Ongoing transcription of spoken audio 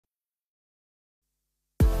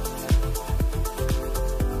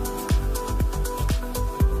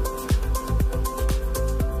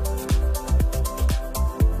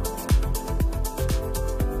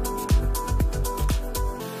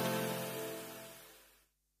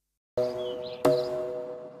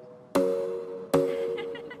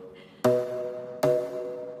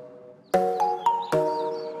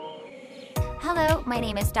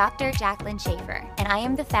name is Dr. Jacqueline Schaefer, and I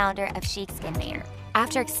am the founder of Schique Skincare.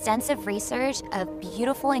 After extensive research of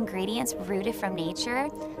beautiful ingredients rooted from nature,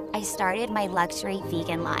 I started my luxury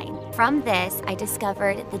vegan line. From this, I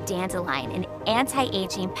discovered the Dandelion, an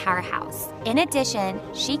anti-aging powerhouse. In addition,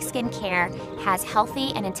 Schique Skincare has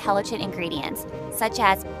healthy and intelligent ingredients, such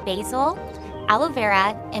as basil, aloe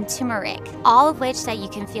vera, and turmeric, all of which that you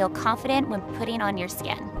can feel confident when putting on your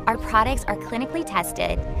skin. Our products are clinically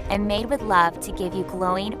tested and made with love to give you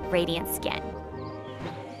glowing, radiant skin.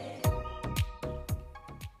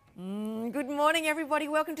 Good morning, everybody.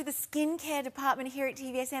 Welcome to the skincare department here at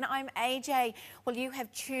TVSN. I'm AJ. Well, you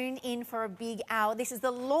have tuned in for a big hour. This is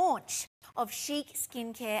the launch of Schique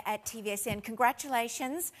Skincare at TVSN.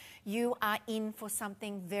 Congratulations. You are in for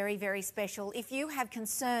something very, very special. If you have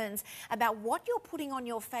concerns about what you're putting on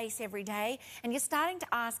your face every day and you're starting to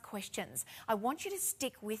ask questions, I want you to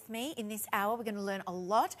stick with me in this hour. We're going to learn a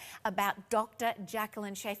lot about Dr.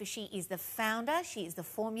 Jacqueline Schaefer. She is the founder, she is the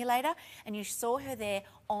formulator, and you saw her there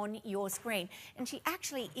on your screen. And she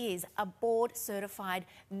actually is a board-certified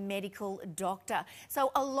medical doctor.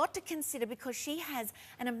 So a lot to consider because she has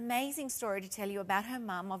an amazing story to tell you about her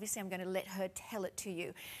mum. Obviously, I'm going to let her tell it to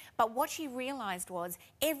you. But what she realised was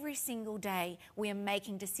every single day we are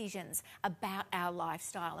making decisions about our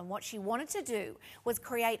lifestyle. And what she wanted to do was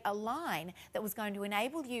create a line that was going to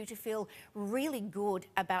enable you to feel really good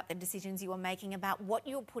about the decisions you are making, about what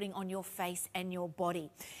you're putting on your face and your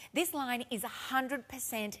body. This line is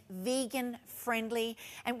 100% vegan friendly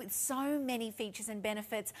and with so many features and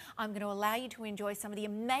benefits. I'm going to allow you to enjoy some of the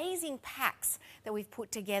amazing packs that we've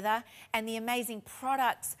put together and the amazing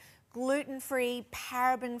products. Gluten-free,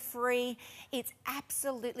 paraben-free. It's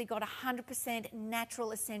absolutely got 100%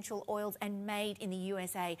 natural essential oils and made in the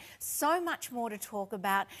USA. So much more to talk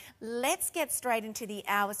about. Let's get straight into the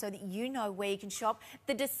hour so that you know where you can shop.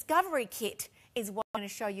 The Discovery Kit is what I'm going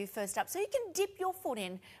to show you first up. So you can dip your foot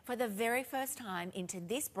in for the very first time into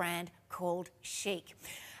this brand called Schique.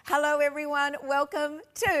 Hello everyone, welcome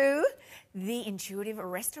to the Intuitive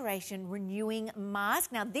Restoration Renewing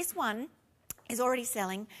Mask. Now this one is already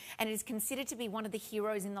selling and it is considered to be one of the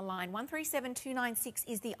heroes in the line. 137296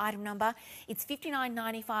 is the item number. It's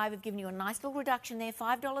 $59.95. I've given you a nice little reduction there,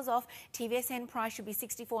 $5 off. TVSN price should be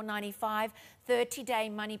 $64.95. 30-day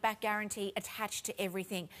money-back guarantee attached to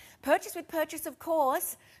everything. Purchase with purchase, of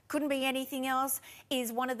course, couldn't be anything else,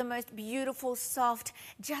 is one of the most beautiful, soft,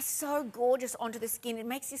 just so gorgeous onto the skin. It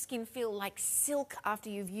makes your skin feel like silk after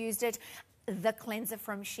you've used it. The cleanser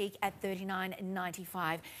from Schique at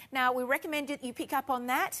 $39.95. Now, we recommend that you pick up on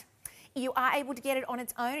that. You are able to get it on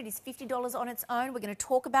its own. It is $50 on its own. We're going to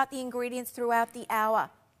talk about the ingredients throughout the hour.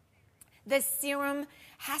 The serum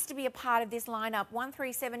has to be a part of this lineup,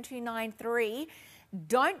 137293.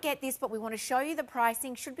 Don't get this, but we want to show you the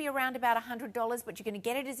pricing. Should be around about $100, but you're going to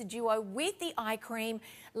get it as a duo with the eye cream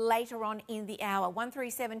later on in the hour.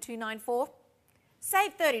 137294.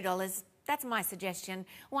 Save $30. That's my suggestion.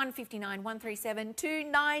 $159, $137,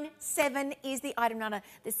 $297 is the item number.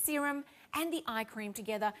 The serum and the eye cream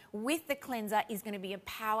together with the cleanser is going to be a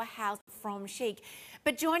powerhouse from Schique.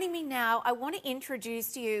 But joining me now, I want to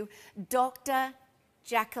introduce to you Dr.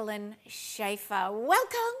 Jacqueline Schaefer.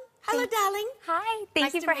 Welcome. Hello, darling. Hi.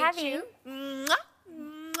 Thank you for having me. Mwah,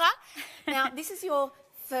 mwah. Now, this is your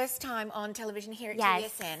first time on television here at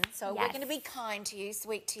TVSN, so we're going to be kind to you,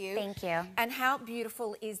 sweet to you. Thank you. And how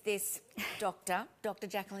beautiful is this doctor, Dr.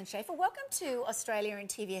 Jacqueline Schaefer? Welcome to Australia and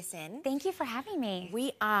TVSN. Thank you for having me.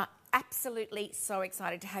 We are absolutely so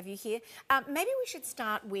excited to have you here. Maybe we should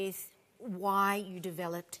start with why you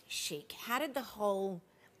developed Schique. How did the whole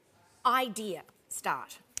idea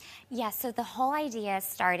start? Yeah, so the whole idea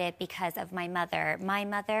started because of my mother. My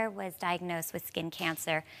mother was diagnosed with skin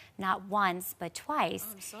cancer not once, but twice.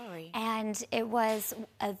 Oh, I'm sorry. And it was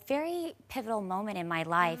a very pivotal moment in my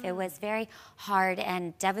life. It was very hard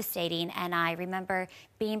and devastating. And I remember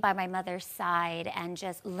being by my mother's side and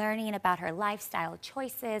just learning about her lifestyle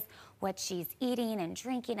choices, what she's eating and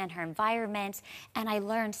drinking and her environment. And I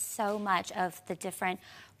learned so much of the different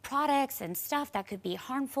products and stuff that could be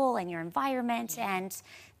harmful in your environment. And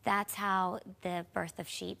that's how the birth of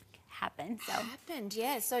Schique happened.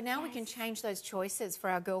 So now we can change those choices for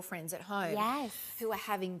our girlfriends at home who are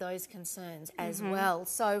having those concerns as well.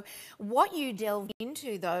 So what you delved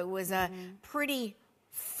into, though, was a pretty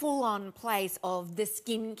full-on place of the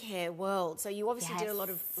skincare world. So you obviously did a lot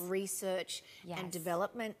of research and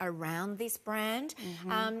development around this brand.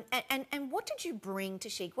 And what did you bring to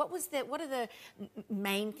Schique? What are the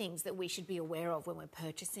main things that we should be aware of when we're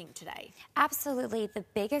purchasing today? Absolutely. The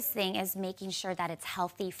biggest thing is making sure that it's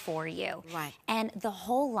healthy for you. Right. And the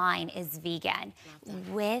whole line is vegan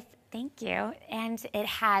with Thank you. And it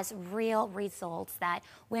has real results that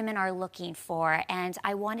women are looking for. And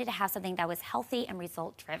I wanted to have something that was healthy and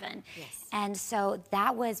result driven. Yes. And so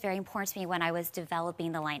that was very important to me when I was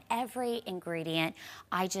developing the line. Every ingredient,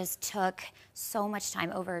 I just took so much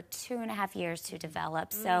time, over 2.5 years to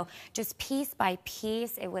develop. So just piece by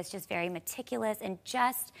piece, it was just very meticulous and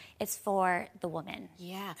it's for the woman.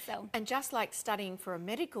 Yeah. So. And just like studying for a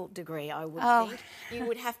medical degree, I would think, you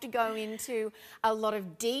would have to go into a lot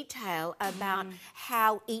of detail about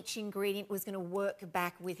how each ingredient was going to work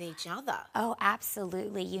back with each other. Oh,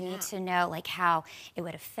 absolutely. You need to know like how it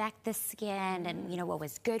would affect the skin and, you know, what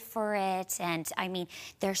was good for it. And I mean,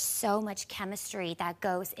 there's so much chemistry that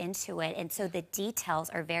goes into it. And so the details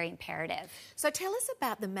are very imperative. So tell us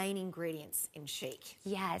about the main ingredients in Schique.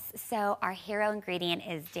 Yes. So our hero ingredient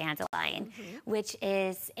is dandelion, which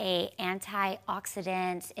is a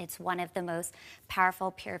antioxidant. It's one of the most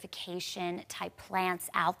powerful purification type plants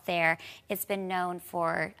out there. It's been known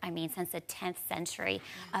for, I mean, since the 10th century,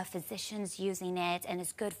 physicians using it, and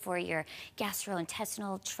it's good for your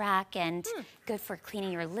gastrointestinal tract and good for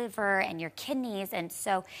cleaning your liver and your kidneys. And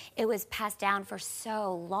so it was passed down for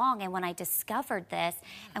so long. And when I discovered this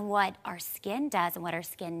and what our skin does and what our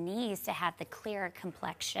skin needs to have the clearer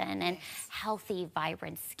complexion and healthy,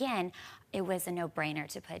 vibrant skin, it was a no-brainer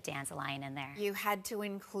to put dandelion in there. You had to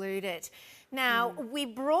include it. Now, we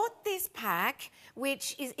brought this pack,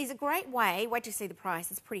 which is a great way. Wait to see the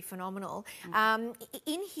price. It's pretty phenomenal.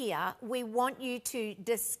 In here, we want you to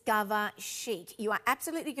discover Schique. You are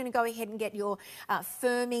absolutely going to go ahead and get your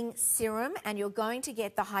firming serum, and you're going to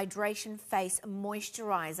get the hydration face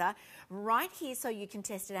moisturizer right here so you can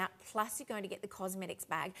test it out. Plus, you're going to get the cosmetics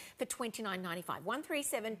bag for $29.95.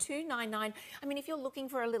 137-299. I mean, if you're looking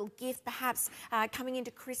for a little gift, perhaps coming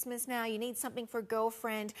into Christmas now, you need something for a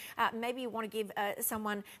girlfriend. Maybe you want to give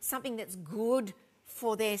someone something that's good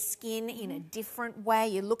for their skin in a different way.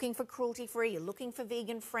 You're looking for cruelty-free, you're looking for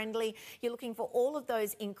vegan-friendly, you're looking for all of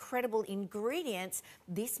those incredible ingredients.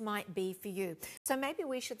 This might be for you. So maybe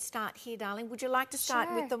we should start here, darling. Would you like to start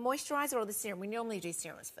with the moisturizer or the serum? We normally do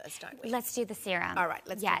serums first, don't we? Let's do the serum. All right,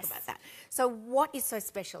 let's talk about that. So what is so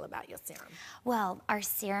special about your serum? Well, our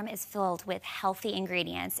serum is filled with healthy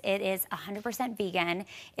ingredients. It is 100% vegan.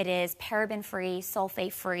 It is paraben-free,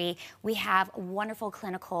 sulfate-free. We have wonderful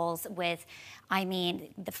clinicals with, I mean,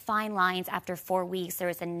 the fine lines after 4 weeks. There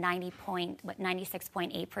was a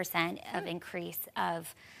 96.8% of increase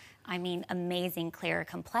of, I mean, amazing clear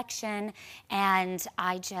complexion. And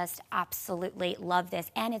I just absolutely love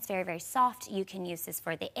this. And it's very, very soft. You can use this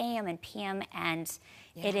for the AM and PM, and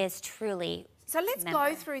it is truly. So let's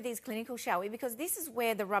go through these clinicals, shall we? Because this is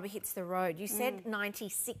where the rubber hits the road. You said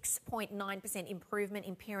 96.9% improvement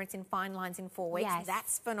in appearance in fine lines in 4 weeks. Yes.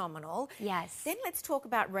 That's phenomenal. Yes. Then let's talk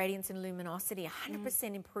about radiance and luminosity.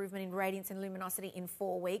 100% improvement in radiance and luminosity in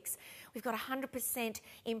 4 weeks. We've got 100%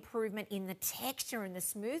 improvement in the texture and the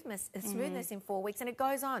smoothness in 4 weeks. And it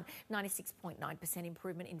goes on. 96.9%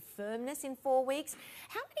 improvement in firmness in 4 weeks.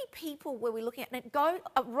 How many people were we looking at? And go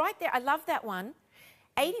right there. I love that one.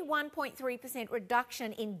 81.3%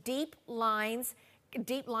 reduction in deep line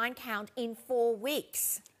count in 4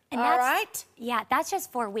 weeks. And all right? Yeah, that's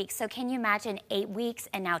just 4 weeks. So can you imagine 8 weeks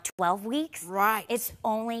and now 12 weeks? Right. It's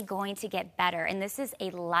only going to get better. And this is a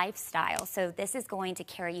lifestyle. So this is going to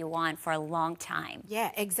carry you on for a long time.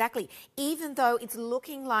 Yeah, exactly. Even though it's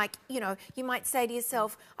looking like, you know, you might say to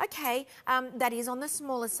yourself, okay, that is on the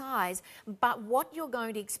smaller size, but what you're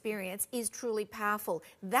going to experience is truly powerful.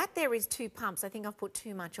 That there is 2 pumps. I think I've put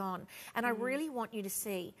too much on. And I really want you to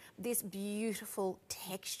see this beautiful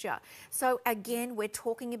texture. So again, we're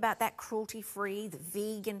talking about that cruelty-free, the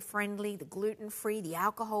vegan-friendly, the gluten-free, the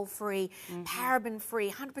alcohol-free, paraben-free,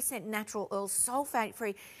 100% natural oils,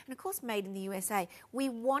 sulfate-free, and of course made in the USA. We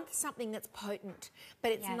want something that's potent,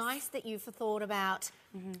 but it's nice that you've thought about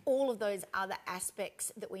all of those other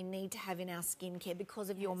aspects that we need to have in our skincare because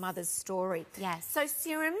of your mother's story. Yes. So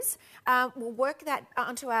serums, we'll work that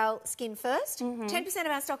onto our skin first. 10% of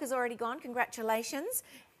our stock is already gone. Congratulations.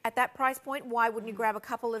 At that price point, why wouldn't you grab a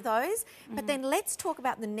couple of those? But then let's talk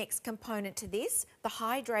about the next component to this, the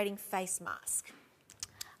hydrating face mask.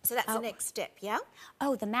 So that's the next step, yeah?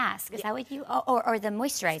 Oh, the mask. Is that what you... Oh, or the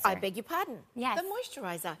moisturizer. I beg your pardon. Yes. The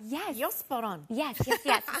moisturizer. Yes. You're spot on. Yes.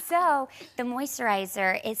 So the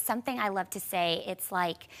moisturizer is something I love to say. It's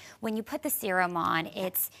like when you put the serum on,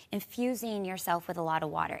 it's infusing yourself with a lot of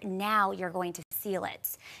water. Now you're going to seal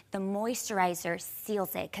it. The moisturizer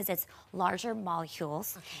seals it because it's larger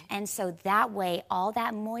molecules. And so that way, all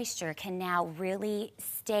that moisture can now really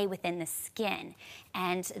stay within the skin.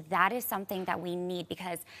 And that is something that we need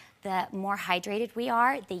because the more hydrated we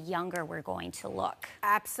are, the younger we're going to look.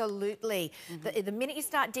 Absolutely. The minute you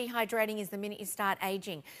start dehydrating is the minute you start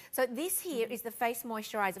aging. So this here is the face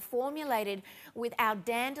moisturizer formulated with our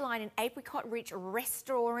dandelion and apricot-rich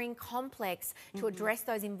restoring complex to address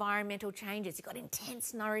those environmental changes. You've got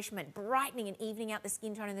intense nourishment, brightening and evening out the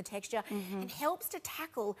skin tone and the texture, and helps to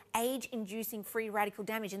tackle age-inducing free radical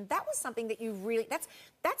damage. And that was something that you really,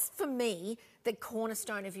 that's for me, the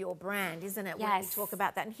cornerstone of your brand, isn't it? Yes. When we talk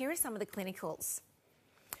about that. And here are some of the clinicals.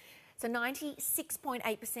 So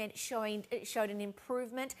 96.8% showed an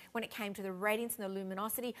improvement when it came to the radiance and the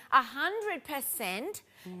luminosity. 100%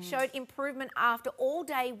 showed improvement after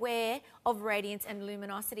all-day wear of radiance and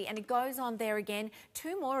luminosity. And it goes on there again.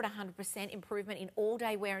 2 more at 100% improvement in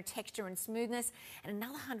all-day wear and texture and smoothness. And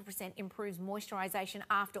another 100% improves moisturization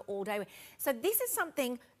after all-day wear. So this is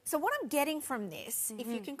something... So what I'm getting from this, if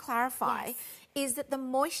you can clarify, is that the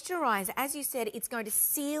moisturizer, as you said, it's going to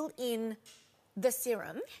seal in the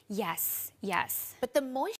serum. Yes, yes. But the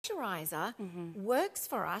moisturizer works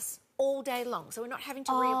for us all day long, so we're not having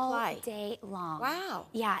to reapply. All day long. Wow.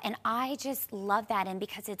 Yeah, and I just love that, and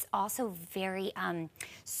because it's also very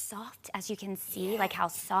soft, as you can see, like how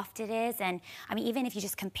soft it is. And I mean, even if you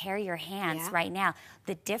just compare your hands right now,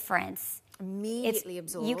 the difference immediately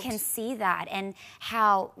absorbed. You can see that, and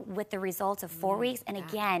how with the results of 4 weeks, and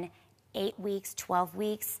again, 8 weeks, 12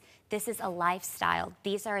 weeks, this is a lifestyle.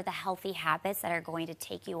 These are the healthy habits that are going to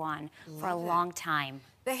take you on for a long time.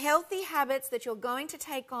 The healthy habits that you're going to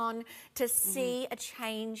take on to see a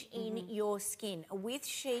change in your skin. With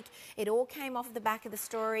Schique, it all came off the back of the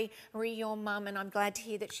story. Re your mum, and I'm glad to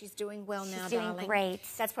hear that she's doing well now, darling. She's doing great.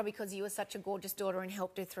 That's probably because you were such a gorgeous daughter and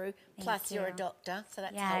helped her through. Plus, you're a doctor, so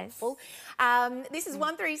that's Yes. helpful. This is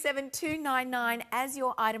 137299 as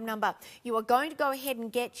your item number. You are going to go ahead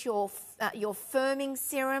and get your firming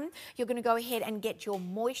serum. You're going to go ahead and get your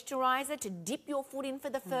moisturizer to dip your foot in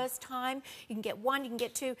for the first time. You can get one, you can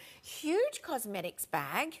get two. Huge cosmetics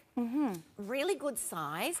bag, really good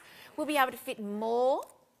size. We'll be able to fit more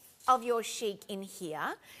of your Schique in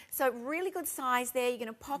here. So really good size there. You're going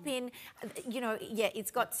to pop in, you know,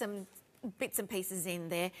 it's got some bits and pieces in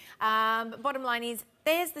there. Bottom line is,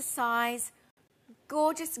 there's the size.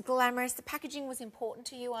 Gorgeous, glamorous. The packaging was important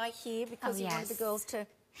to you, I hear, because you wanted the girls to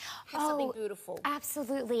have something beautiful.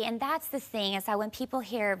 Absolutely. And that's the thing, is that when people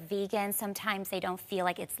hear vegan, sometimes they don't feel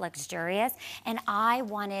like it's luxurious. And I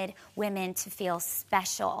wanted women to feel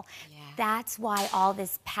special. That's why all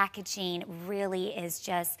this packaging really is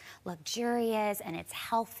just luxurious, and it's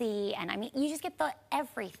healthy. And I mean, you just get the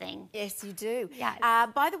everything. Yes, you do. Yes.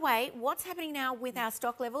 By the way, what's happening now with our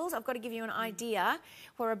stock levels? I've got to give you an idea.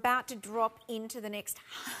 We're about to drop into the next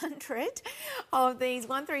 100 of these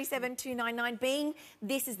 137299, being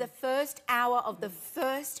this is the first hour of the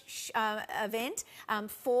first event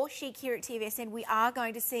for Schique here at TVSN. We are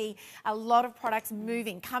going to see a lot of products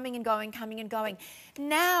moving, coming and going, coming and going.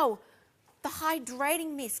 Now, the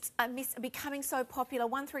hydrating mists are becoming so popular.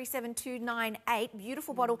 137298,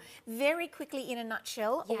 beautiful bottle. Very quickly, in a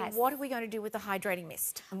nutshell, what are we going to do with the hydrating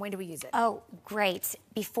mist, and when do we use it? Oh, great.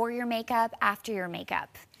 Before your makeup, after your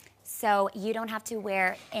makeup. So you don't have to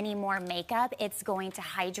wear any more makeup. It's going to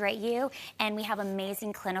hydrate you, and we have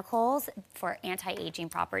amazing clinicals for anti-aging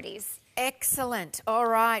properties. Excellent. All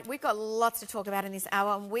right. We've got lots to talk about in this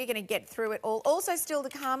hour, and we're going to get through it all. Also still to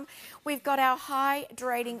come, we've got our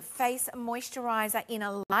hydrating face moisturizer in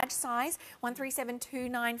a large size,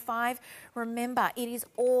 137295. Remember, it is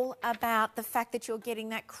all about the fact that you're getting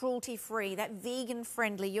that cruelty-free, that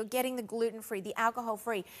vegan-friendly. You're getting the gluten-free, the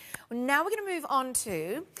alcohol-free. Now we're going to move on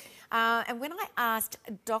to, and when I asked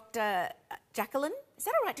Dr. Jacqueline, is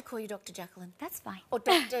that all right to call you Dr. Jacqueline? That's fine. Or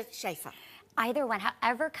Dr. Schaefer? Either one,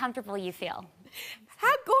 however comfortable you feel.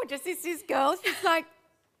 How gorgeous is this girl? She's like,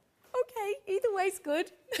 okay, either way's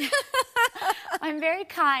good. I'm very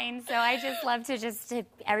kind, so I just love to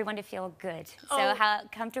everyone to feel good. So how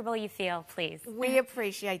comfortable you feel, please. We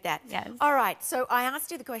appreciate that. Yes. All right, so I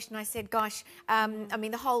asked you the question. I said, gosh, I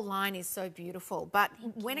mean, the whole line is so beautiful, but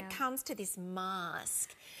when it comes to this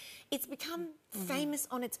mask, it's become famous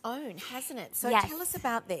on its own, hasn't it? So tell us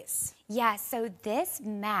about this. Yes, so this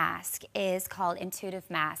mask is called Intuitive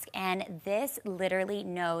Mask, and this literally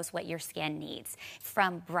knows what your skin needs.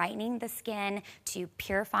 From brightening the skin to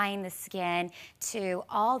purifying the skin to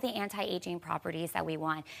all the anti-aging properties that we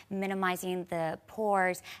want, minimizing the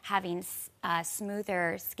pores, having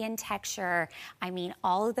smoother skin texture. I mean,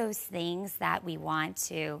 all of those things that we want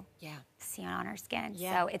to see on our skin.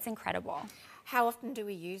 So it's incredible. How often do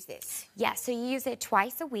we use this? Yeah, so you use it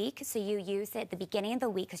twice a week. So you use it at the beginning of the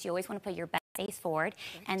week because you always want to put your best days forward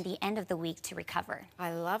and the end of the week to recover.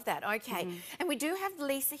 I love that. Okay. And we do have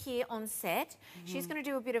Lisa here on set. She's going to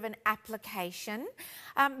do a bit of an application.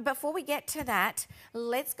 Before we get to that,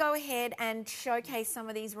 let's go ahead and showcase some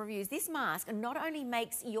of these reviews. This mask not only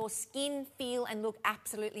makes your skin feel and look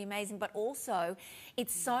absolutely amazing, but also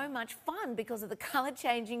it's so much fun because of the color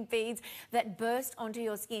changing beads that burst onto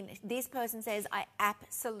your skin. This person says, I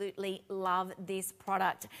absolutely love this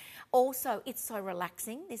product. Also, it's so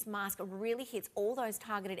relaxing. This mask really hits all those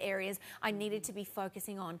targeted areas I needed to be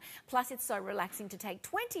focusing on. Plus, it's so relaxing to take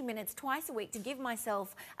 20 minutes twice a week to give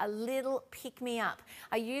myself a little pick-me-up.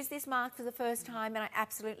 I used this mask for the first time and I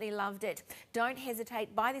absolutely loved it. Don't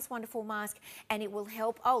hesitate, buy this wonderful mask and it will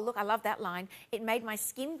help. Oh, look, I love that line. It made my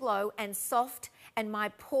skin glow and soft and my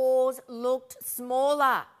pores looked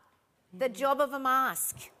smaller. The job of a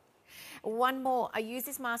mask. One more. I used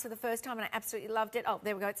this mask for the first time and I absolutely loved it. Oh,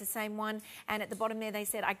 there we go. It's the same one. And at the bottom there, they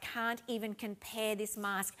said, I can't even compare this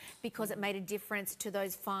mask because it made a difference to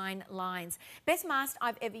those fine lines. Best mask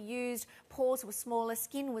I've ever used. Pores were smaller,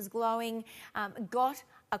 skin was glowing, got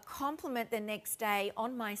a compliment the next day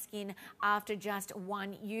on my skin after just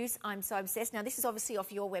one use. I'm so obsessed. Now, this is obviously off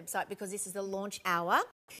your website because this is the launch hour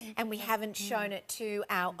and we haven't shown it to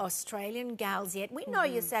our Australian gals yet. We know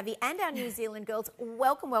you're savvy and our New Zealand girls.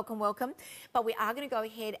 Welcome, welcome, welcome. But we are going to go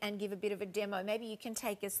ahead and give a bit of a demo. Maybe you can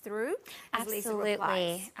take us through as Lisa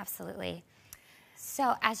replies. Absolutely.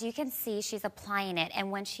 So as you can see, she's applying it,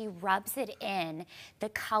 and when she rubs it in, the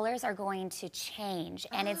colors are going to change,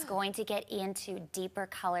 and it's going to get into deeper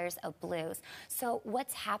colors of blues. So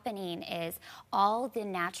what's happening is all the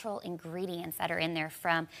natural ingredients that are in there,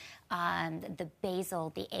 from the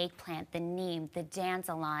basil, the eggplant, the neem, the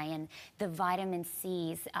dandelion, the vitamin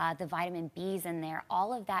C's, the vitamin B's in there,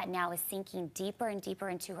 all of that now is sinking deeper and deeper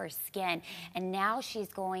into her skin. And now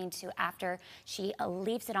she's going to, after she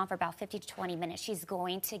leaves it on for about 15 to 20 minutes, she's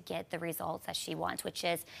going to get the results that she wants, which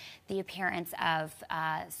is the appearance of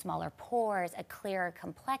smaller pores, a clearer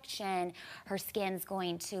complexion. Her skin's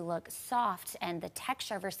going to look soft, and the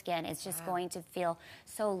texture of her skin is just going to feel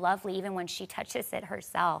so lovely, even when she touches it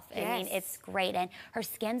herself. I mean, it's great. And her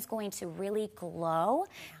skin's going to really glow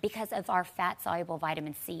because of our fat-soluble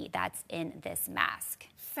vitamin C that's in this mask.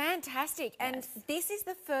 Fantastic. And this is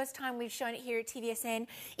the first time we've shown it here at TVSN.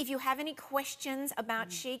 If you have any questions about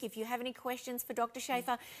Schique, if you have any questions for Dr.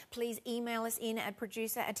 Schaefer, please email us in at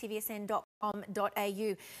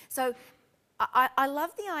producer@tvsn.com.au. So I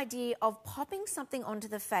love the idea of popping something onto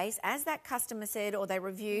the face, as that customer said or they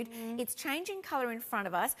reviewed. It's changing colour in front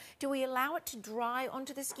of us. Do we allow it to dry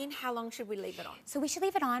onto the skin? How long should we leave it on? So we should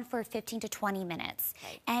leave it on for 15 to 20 minutes.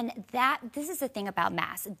 And this is the thing about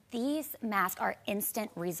masks. These masks are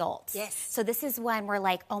instant results. So this is when we're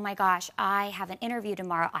like, oh my gosh, I have an interview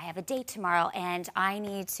tomorrow, I have a date tomorrow, and I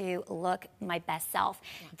need to look my best self.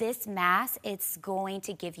 This mask, it's going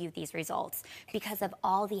to give you these results because of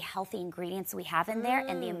all the healthy ingredients we have in there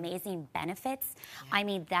and the amazing benefits. I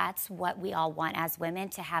mean, that's what we all want as women,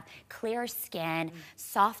 to have clear skin,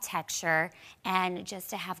 soft texture, and just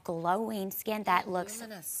to have glowing skin that looks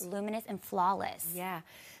luminous and flawless.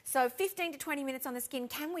 So 15 to 20 minutes on the skin.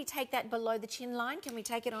 Can we take that below the chin line? Can we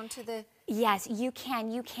take it onto the... Yes, you can.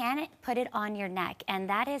 You can put it on your neck, and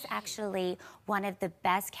that is actually one of the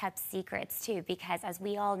best kept secrets too, because as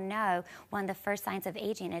we all know, one of the first signs of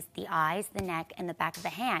aging is the eyes, the neck, and the back of the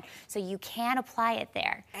hand. So you can apply it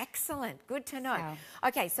there. Excellent. Good to know.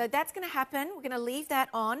 Okay, so that's going to happen. We're going to leave that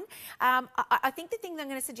on. I think the thing that I'm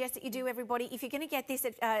going to suggest that you do, everybody, if you're going to get this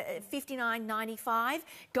at $59.95,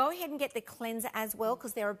 go ahead and get the cleanser as well,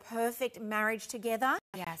 because they're a perfect marriage together.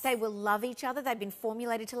 They will love each other. They've been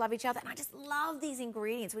formulated to love each other. And I just love these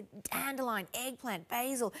ingredients with dandelion, eggplant,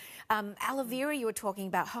 basil, aloe vera you were talking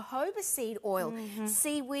about, jojoba seed oil,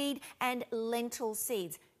 seaweed and lentil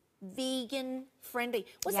seeds. Vegan friendly.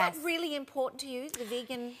 Was that really important to you, the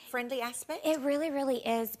vegan friendly aspect? It really, really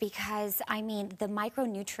is, because I mean, the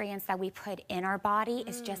micronutrients that we put in our body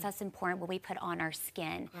is just as important what we put on our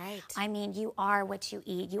skin. I mean, you are what you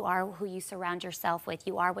eat, you are who you surround yourself with,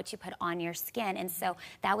 you are what you put on your skin. And so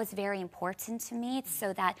that was very important to me,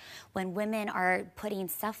 so that when women are putting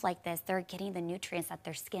stuff like this, they're getting the nutrients that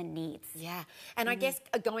their skin needs. And I guess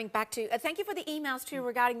going back to, thank you for the emails too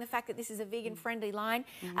regarding the fact that this is a vegan friendly line.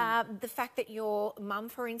 The fact that your mum,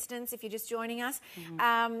 for instance, if you're just joining us,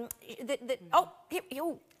 hang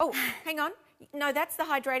on. No, that's the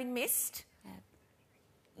hydrating mist.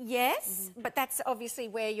 Yes, but that's obviously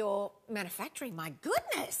where you're manufacturing. My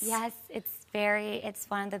goodness. Yes, it's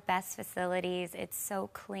one of the best facilities. It's so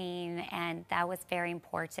clean, and that was very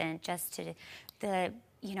important, just to the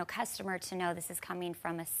customer to know this is coming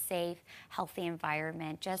from a safe, healthy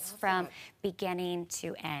environment, just from beginning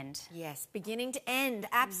to end. Yes, beginning to end,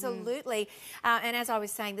 absolutely. And as I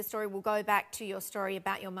was saying, the story will go back to your story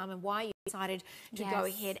about your mum and why you decided to go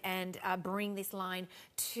ahead and bring this line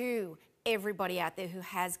to everybody out there who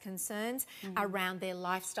has concerns around their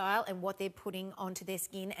lifestyle and what they're putting onto their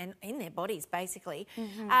skin and in their bodies, basically.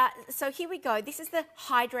 So here we go. This is the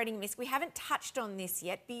hydrating mist. We haven't touched on this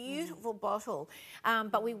yet. Beautiful bottle,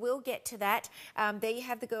 but we will get to that. There you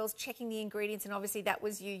have the girls checking the ingredients, and obviously that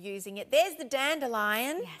was you using it. There's the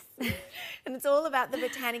dandelion. Yes. And it's all about the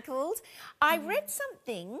botanicals. I read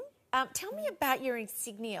something. Tell me about your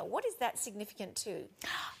insignia. What is that significant to?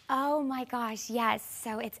 Oh my gosh, yes.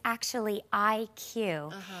 So it's actually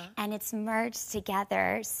IQ, and it's merged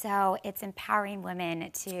together. So it's empowering women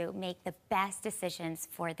to make the best decisions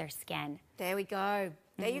for their skin. There we go.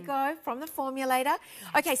 There you go, from the formulator. Yes.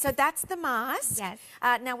 Okay, so that's the mask. Yes.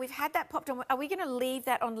 Now, we've had that popped on. Are we going to leave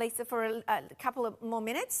that on, Lisa, for a couple of more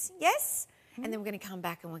minutes? Yes? And then we're going to come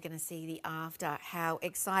back and we're going to see the after. How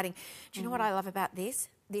exciting. Do you know what I love about this?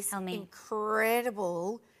 This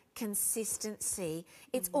incredible consistency.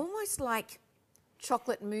 It's almost like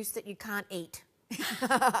chocolate mousse that you can't eat.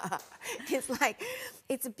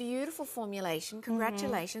 It's a beautiful formulation.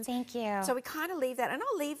 Congratulations. Thank you. So we kind of leave that, and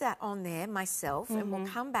I'll leave that on there myself, and we'll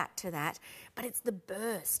come back to that. But it's the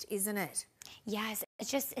burst, isn't it? Yes,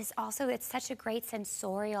 it's such a great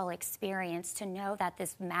sensorial experience to know that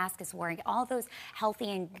this mask is working. All those healthy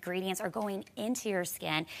ingredients are going into your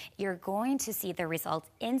skin. You're going to see the results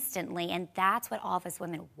instantly, and that's what all of us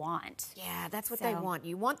women want. Yeah, that's what they want.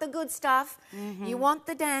 You want the good stuff. You want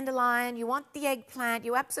the dandelion. You want the eggplant.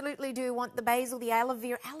 You absolutely do want the basil, the aloe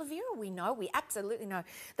vera. Aloe vera, we absolutely know.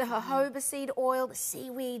 The jojoba seed oil, the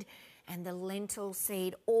seaweed, and the lentil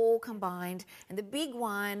seed all combined. And the big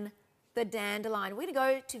one, the dandelion. We're going to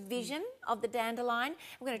go to vision of the dandelion.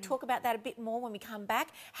 We're going to talk about that a bit more when we come back.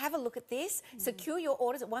 Have a look at this. Secure your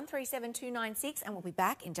orders at 137296, and we'll be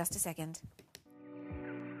back in just a second.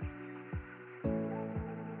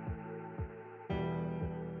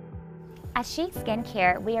 At Schique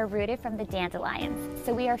Skincare, we are rooted from the dandelions,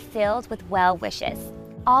 so we are filled with well wishes.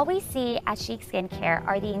 All we see at Schique Skincare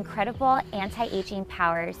are the incredible anti-aging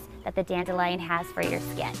powers that the dandelion has for your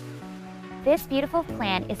skin. This beautiful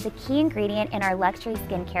plant is the key ingredient in our luxury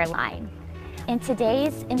skincare line. In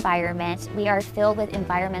today's environment, we are filled with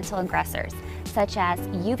environmental aggressors, such as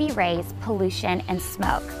UV rays, pollution, and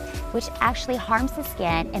smoke, which actually harms the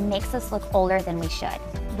skin and makes us look older than we should.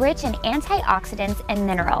 Rich in antioxidants and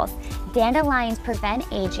minerals, dandelions prevent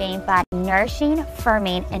aging by nourishing,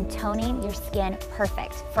 firming, and toning your skin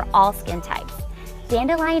perfect for all skin types.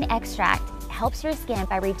 Dandelion extract helps your skin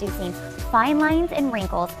by reducing fine lines and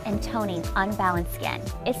wrinkles and toning unbalanced skin.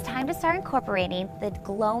 It's time to start incorporating the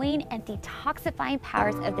glowing and detoxifying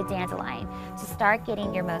powers of the dandelion to start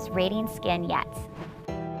getting your most radiant skin yet.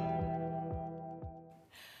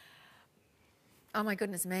 Oh my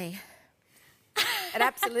goodness me. It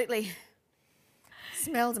absolutely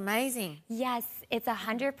smells amazing. Yes, it's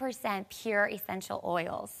 100% pure essential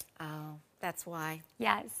oils. Oh, that's why.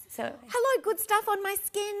 Yes. So hello, good stuff on my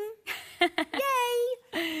skin.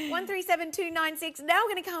 Yay! 137296. Now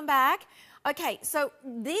we're going to come back. Okay, so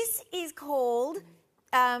this is called,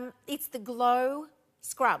 it's the Glow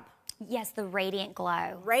Scrub. Yes, the Radiant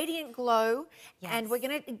Glow. Radiant Glow. Yes. And we're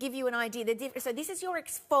going to give you an idea. So this is your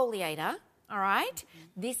exfoliator. All right,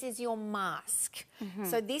 this is your mask.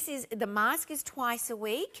 So the mask is twice a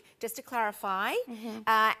week, just to clarify.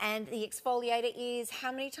 And the exfoliator is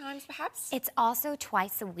how many times perhaps? It's also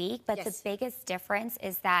twice a week, but the biggest difference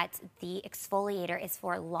is that the exfoliator is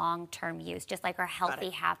for long-term use, just like our healthy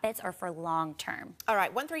habits are for long-term. All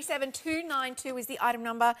right, 137292 is the item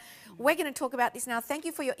number. We're going to talk about this now. Thank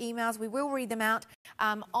you for your emails. We will read them out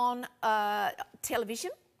on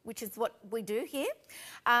television, which is what we do here.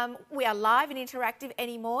 We are live and interactive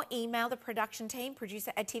anymore. Email the production team,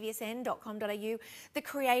 producer@tvsn.com.au. The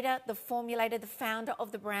creator, the formulator, the founder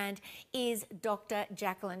of the brand is Dr.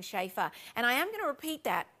 Jacqueline Schaefer. And I am going to repeat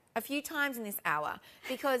that a few times in this hour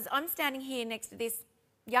because I'm standing here next to this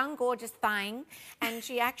young, gorgeous thing, and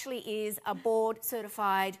she actually is a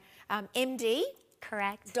board-certified MD.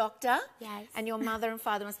 Correct. Doctor. Yes. And your mother and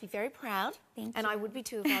father must be very proud. Thank you. And I would be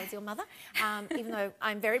too if I was your mother, even though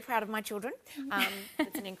I'm very proud of my children.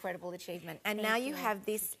 It's an incredible achievement. And now you have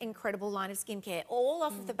this incredible line of skincare, all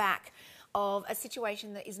off of the back of a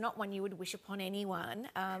situation that is not one you would wish upon anyone,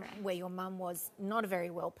 where your mum was not a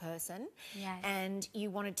very well person. Yes. And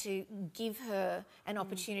you wanted to give her an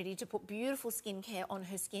opportunity to put beautiful skincare on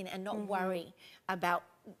her skin and not worry about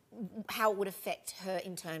how it would affect her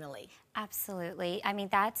internally. Absolutely. I mean,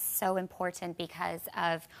 that's so important because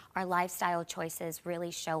of our lifestyle choices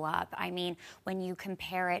really show up. I mean, when you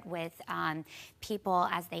compare it with people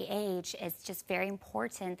as they age, it's just very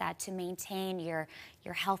important that to maintain your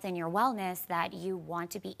health and your wellness, that you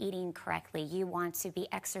want to be eating correctly, you want to be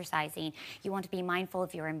exercising, you want to be mindful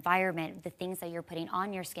of your environment, the things that you're putting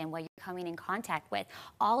on your skin, what you're coming in contact with.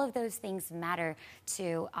 All of those things matter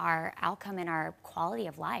to our outcome and our quality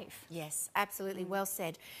of life. Yes, absolutely. Well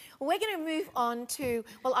said. We're going to move on to,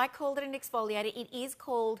 well, I called it an exfoliator. It is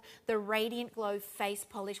called the Radiant Glow Face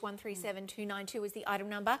Polish. 137292 is the item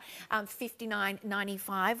number,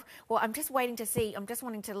 $59.95. Well, I'm just waiting to see. I'm just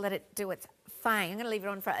wanting to let it do its thing. I'm going to leave it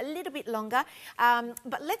on for a little bit longer.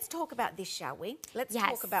 But let's talk about this, shall we? Let's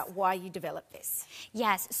talk about why you developed this.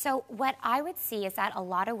 Yes. So what I would see is that a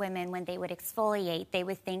lot of women, when they would exfoliate, they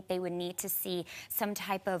would think they would need to see some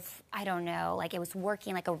type of, I don't know, like it was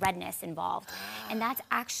working, like a redness involved. And that's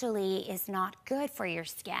actually is not good for your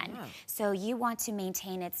skin. So you want to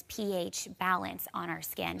maintain its pH balance on our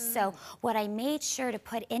skin. So what I made sure to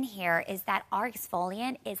put in here is that our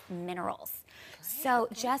exfoliant is minerals. So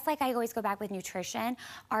just like I always go back with nutrition,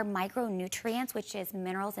 our micronutrients, which is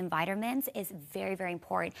minerals and vitamins, is very, very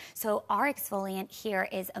important. So our exfoliant here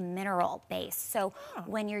is a mineral base. So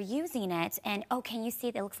when you're using it, and can you see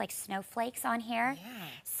it looks like snowflakes on here?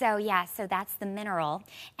 Yeah. So that's the mineral.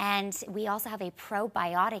 And we also have a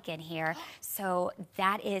probiotic in here. So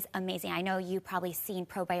that is amazing. I know you've probably seen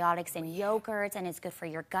probiotics in yogurts, and it's good for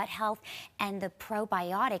your gut health. And the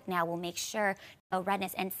probiotic now will make sure no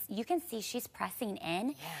redness, and you can see she's pressing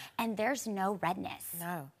in, and there's no redness.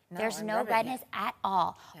 There's no redness at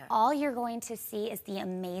all. All you're going to see is the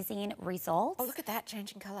amazing results. Oh, look at that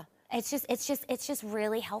changing color. It's just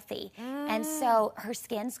really healthy, and so her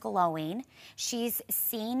skin's glowing. She's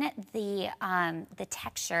seen the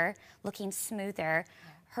texture looking smoother.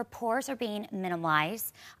 Her pores are being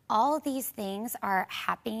minimalized. All of these things are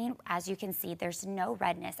happening. As you can see, there's no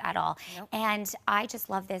redness at all. And I just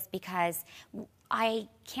love this because I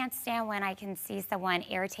can't stand when I can see someone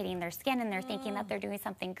irritating their skin and they're thinking that they're doing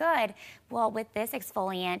something good. Well, with this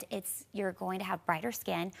exfoliant, you're going to have brighter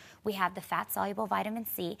skin. We have the fat-soluble vitamin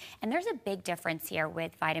C, and there's a big difference here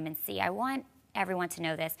with vitamin C. I want everyone to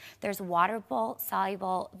know this. There's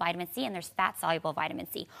water-soluble vitamin C and there's fat-soluble vitamin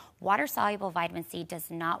C. Water-soluble vitamin C does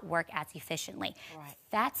not work as efficiently.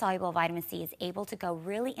 Fat-soluble vitamin C is able to go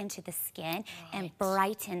really into the skin and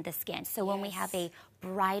brighten the skin. So when we have a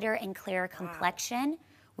brighter and clearer complexion,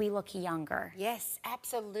 we look younger. Yes,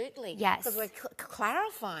 absolutely. Yes. Because we're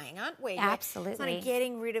clarifying, aren't we? Absolutely. We're kind of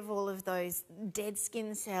getting rid of all of those dead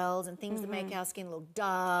skin cells and things that make our skin look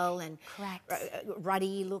dull and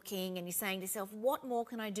ruddy looking, and you're saying to yourself, what more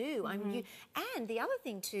can I do? And the other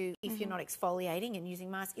thing too, if you're not exfoliating and using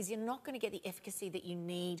masks, is you're not going to get the efficacy that you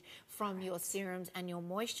need from your serums and your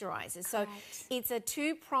moisturizers. So it's a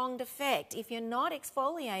two-pronged effect. If you're not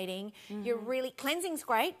exfoliating, you're really, cleansing's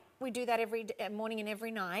great. We do that every morning and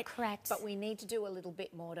every night. But we need to do a little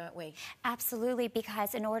bit more, don't we? Absolutely,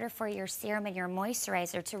 because in order for your serum and your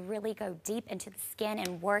moisturizer to really go deep into the skin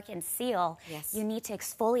and work and seal, you need to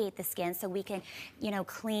exfoliate the skin so we can,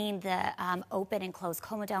 clean the open and closed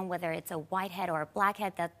comedone, whether it's a whitehead or a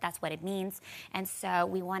blackhead, that's what it means. And so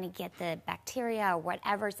we want to get the bacteria or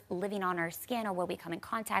whatever's living on our skin or what we come in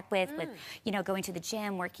contact with, going to the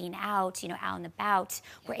gym, working out, out and about.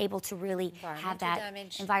 We're able to really have that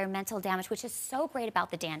environmental damage, which is so great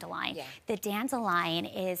about the dandelion. The dandelion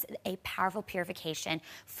is a powerful purification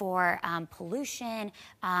for pollution,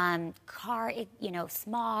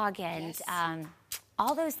 smog, and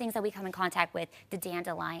all those things that we come in contact with. The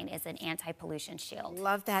dandelion is an anti-pollution shield.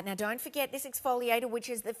 Love that. Now, don't forget this exfoliator, which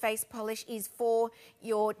is the face polish, is for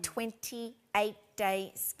your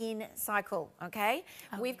 28-day skin cycle, okay?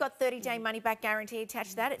 We've got 30-day money-back guarantee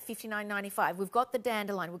attached to that at $59.95. We've got the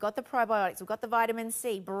dandelion, we've got the probiotics, we've got the vitamin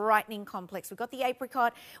C brightening complex, we've got the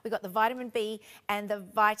apricot, we've got the vitamin B and the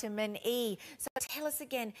vitamin E. So tell us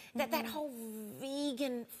again, that whole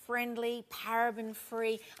vegan-friendly,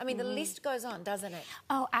 paraben-free, I mean, the list goes on, doesn't it?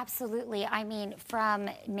 Oh, absolutely. I mean, from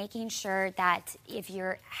making sure that if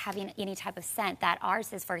you're having any type of scent, that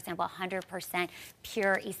ours is, for example, 100%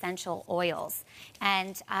 pure essential oils.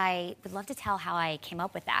 And I would love to tell how I came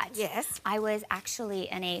up with that. Yes. I was actually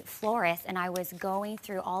in a florist, and I was going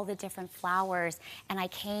through all the different flowers, and I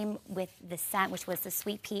came with the scent, which was the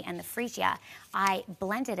sweet pea and the freesia. I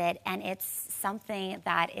blended it, and it's something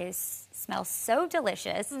that is smells so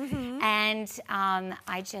delicious, and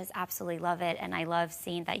I just absolutely love it, and I love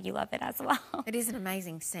seeing that you love it as well. It is an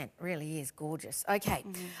amazing scent, really is gorgeous. Okay,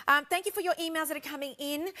 thank you for your emails that are coming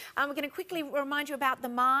in. We're going to quickly remind you about the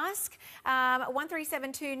mask,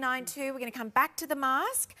 137292. We're going to come back to the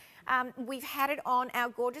mask. We've had it on our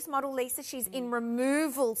gorgeous model, Lisa. She's in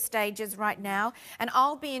removal stages right now, and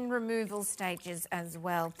I'll be in removal stages as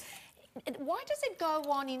well. Why does it go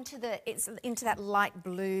on into that light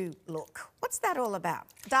blue look? What's that all about?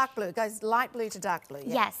 Dark blue, it goes light blue to dark blue.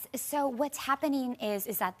 Yeah. Yes, so what's happening is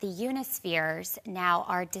that the unispheres now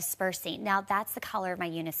are dispersing. Now that's the color of my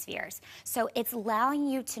unispheres. So it's allowing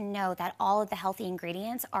you to know that all of the healthy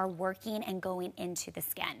ingredients are working and going into the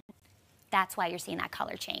skin. That's why you're seeing that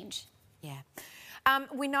color change. Yeah.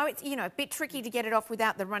 We know it's, a bit tricky to get it off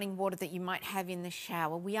without the running water that you might have in the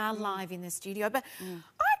shower. We are live in the studio, but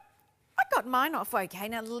I got mine off okay.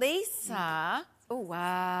 Now, Lisa, oh,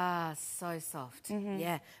 wow, so soft.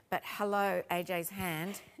 Yeah, but hello, AJ's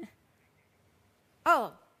hand.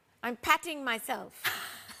 Oh, I'm patting myself.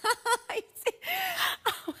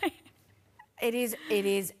 It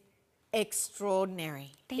is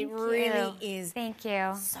extraordinary. Thank you. It really is. Thank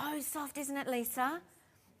you. So soft, isn't it, Lisa?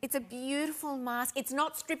 It's a beautiful mask. It's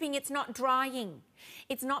not stripping, it's not drying.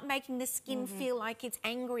 It's not making the skin feel like it's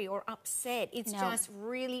angry or upset. It's just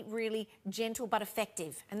really, really gentle but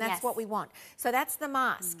effective. And that's what we want. So that's the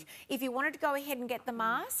mask. If you wanted to go ahead and get the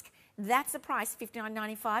mask, that's the price,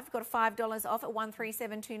 $59.95. We've got $5 off at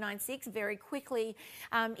 137296 very quickly.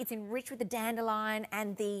 It's enriched with the dandelion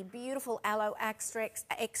and the beautiful aloe extracts.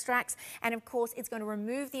 And of course, it's going to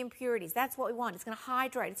remove the impurities. That's what we want. It's going to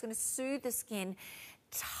hydrate. It's going to soothe the skin.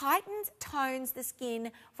 Tightens, tones the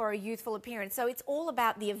skin for a youthful appearance. So it's all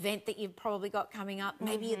about the event that you've probably got coming up.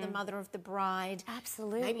 Maybe you're the mother of the bride.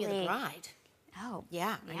 Absolutely. Maybe you're the bride. Oh,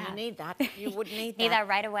 yeah, and you need that. You would need that. Need that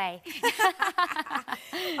right away.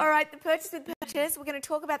 All right, the purchase with purchase. We're going to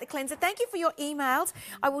talk about the cleanser. Thank you for your emails.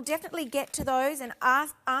 I will definitely get to those and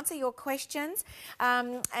answer your questions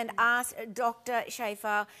and ask Dr.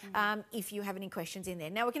 Schaefer if you have any questions in there.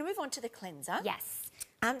 Now, we're going to move on to the cleanser. Yes.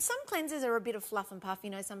 Some cleansers are a bit of fluff and puff.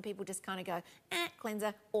 Some people just kind of go,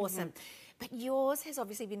 cleanser, awesome. But yours has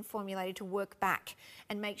obviously been formulated to work back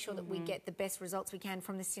and make sure that we get the best results we can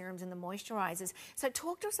from the serums and the moisturisers. So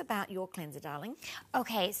talk to us about your cleanser, darling.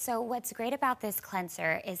 Okay, so what's great about this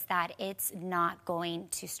cleanser is that it's not going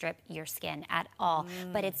to strip your skin at all,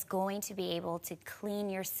 but it's going to be able to clean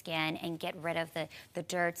your skin and get rid of the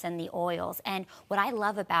dirts and the oils. And what I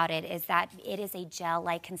love about it is that it is a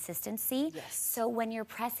gel-like consistency. Yes. So when you're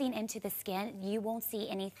pressing into the skin, you won't see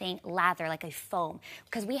anything lather, like a foam,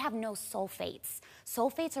 because we have no sulfates.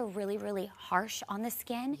 Sulfates are really, really harsh on the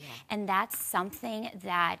skin, and that's something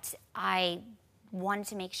that I wanted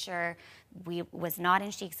to make sure was not in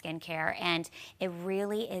Schique Skincare, and it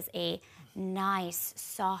really is a nice,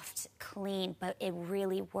 soft, clean, but it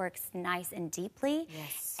really works nice and deeply.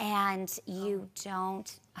 Yes. And you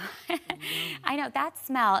don't... I know, that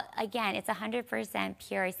smell, again, it's 100%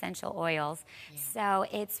 pure essential oils. So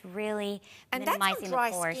it's really minimizing the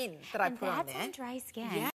pores. And that's on dry skin that I put on there. That's on dry skin.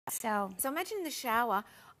 Yeah. So imagine in the shower.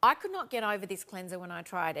 I could not get over this cleanser when I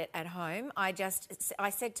tried it at home. I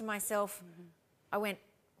said to myself, I went,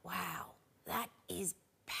 wow, that is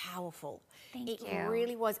powerful. Thank you. It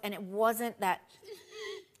really was. And it wasn't that,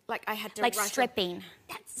 like I had to like rush stripping. it.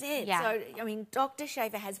 That's it. Yeah. So, I mean, Dr.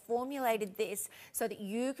 Schaefer has formulated this so that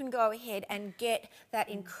you can go ahead and get that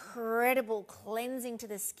incredible cleansing to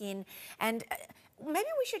the skin. And maybe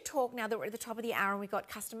we should talk, now that we're at the top of the hour and we've got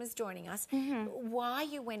customers joining us, why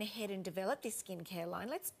you went ahead and developed this skincare line.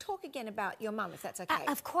 Let's talk again about your mum, if that's okay.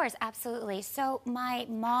 Of course, absolutely. So my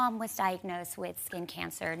mom was diagnosed with skin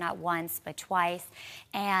cancer, not once, but twice.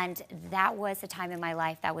 And that was a time in my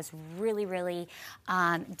life that was really, really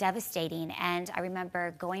devastating. And I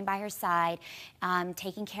remember going by her side,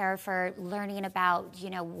 taking care of her, learning about,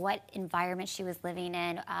 what environment she was living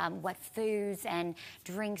in, what foods and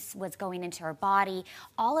drinks was going into her body.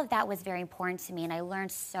 All of that was very important to me, and I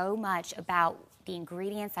learned so much about the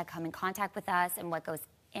ingredients that come in contact with us and what goes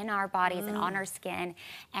in our bodies and on our skin.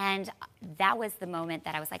 And that was the moment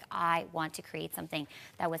that I was like, I want to create something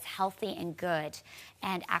that was healthy and good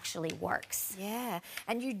and actually works. Yeah,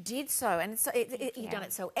 and you did so, and so you've done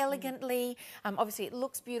it so elegantly. Obviously, it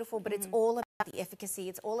looks beautiful, but it's all about the efficacy.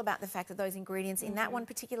 It's all about the fact that those ingredients in that one,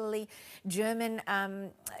 particularly German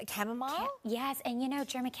chamomile. Yes, and you know,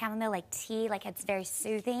 German chamomile, like tea, like it's very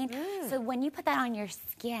soothing. So when you put that on your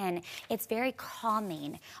skin, it's very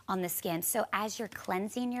calming on the skin. So as you're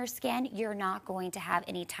cleansing your skin, you're not going to have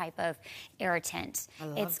any type of irritant.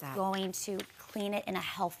 It's going to clean it in a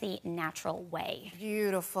healthy, natural way.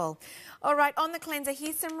 Beautiful. All right, on the cleanser,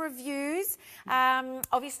 here's some reviews,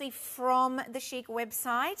 obviously from the Schique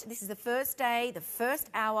website. This is the first day, the first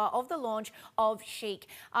hour of the launch of Schique.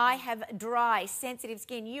 I have dry, sensitive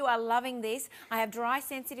skin. You are loving this. I have dry,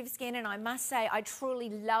 sensitive skin, and I must say I truly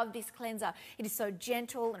love this cleanser. It is so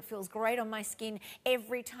gentle and it feels great on my skin.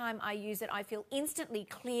 Every time I use it, I feel instantly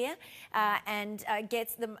clear and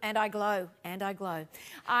I glow,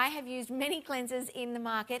 I have used many cleansers in the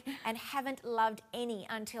market and haven't loved any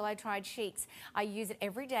until I tried Schique's. I use it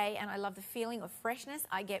every day and I love the feeling of freshness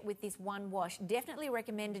I get with this one wash. Definitely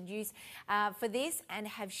recommended use for this, and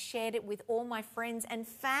have shared it with all my friends and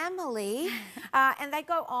family. And they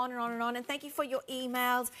go on and on and on. And thank you for your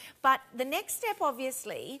emails. But the next step,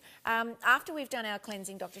 obviously, after we've done our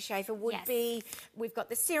cleansing, Dr. Schaefer, would be, we've got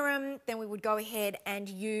the serum, then we would go ahead and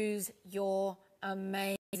use your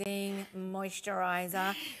amazing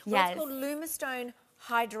moisturizer. It's called Lumistone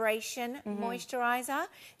Hydration Moisturizer,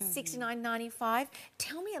 $69.95.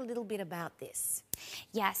 Tell me a little bit about this.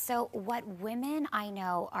 Yeah, so what women I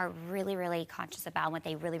know are really, really conscious about, what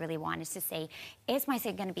they really, really want is to say, is my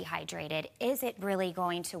skin going to be hydrated? Is it really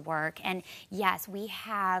going to work? And yes, we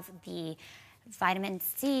have the vitamin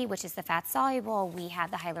C, which is the fat soluble, we have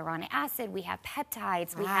the hyaluronic acid, we have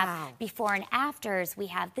peptides, we have before and afters, we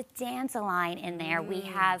have the danzoline in there, we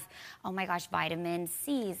have, oh my gosh, vitamin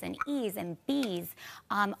C's and E's and B's,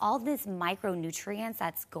 all these micronutrients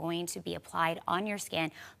that's going to be applied on your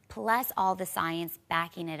skin, plus all the science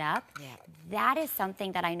backing it up. That is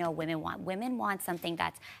something that I know women want. Women want something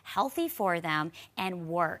that's healthy for them and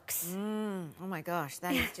works. Oh my gosh,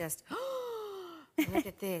 that is just... Look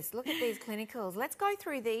at this. Look at these clinicals. Let's go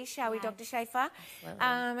through these, shall we, Dr. Schaefer?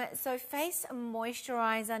 So face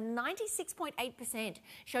moisturizer, 96.8%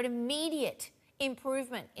 showed immediate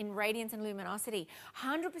improvement in radiance and luminosity.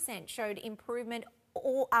 100% showed improvement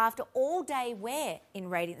after all day wear in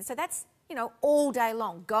radiance. So that's, you know, all day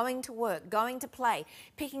long, going to work, going to play,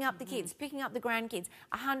 picking up the kids, picking up the grandkids,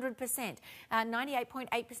 100%.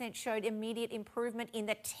 98.8% showed immediate improvement in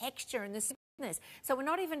the texture and the smoothness. So we're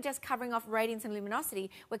not even just covering off radiance and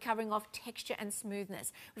luminosity, we're covering off texture and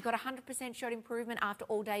smoothness. We've got 100% showed improvement after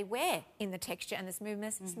all day wear in the texture and the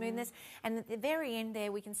smoothness. And at the very end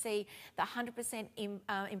there, we can see the 100%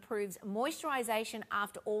 improves moisturization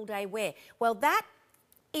after all day wear. Well, that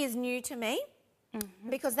is new to me.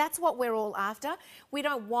 Because that's what we're all after. We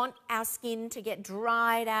don't want our skin to get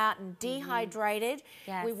dried out and dehydrated.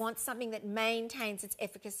 We want something that maintains its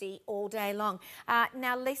efficacy all day long.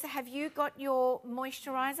 Now, Lisa, have you got your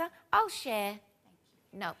moisturizer? I'll share.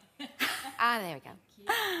 No. There we go.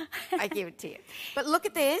 I give it to you. But look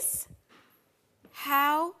at this.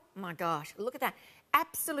 How, my gosh, look at that.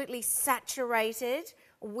 Absolutely saturated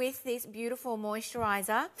with this beautiful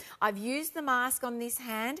moisturizer. I've used the mask on this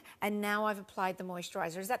hand and now I've applied the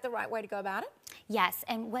moisturizer. Is that the right way to go about it? Yes,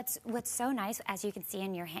 and what's so nice, as you can see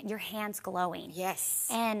in your hand's glowing. Yes.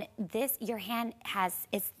 And your hand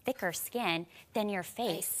is thicker skin than your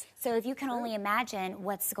face. So if you can only imagine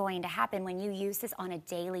what's going to happen when you use this on a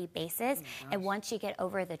daily basis, and once you get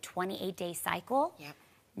over the 28-day cycle,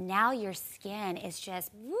 now your skin is just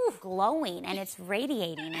glowing and it's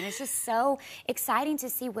radiating, and it's just so exciting to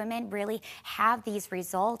see women really have these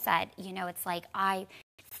results that, you know, it's like I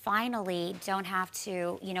finally don't have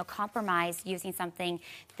to, you know, compromise using something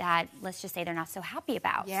that, let's just say, they're not so happy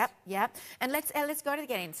about. Yep. And let's go to the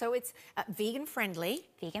get in. So it's vegan friendly.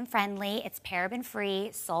 Vegan friendly. It's paraben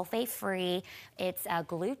free, sulfate free. It's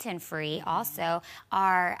gluten free. Also, we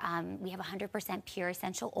have 100% pure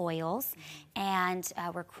essential oils, and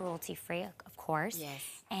we're cruelty free, of course. Yes.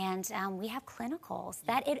 And we have clinicals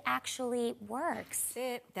that it actually works.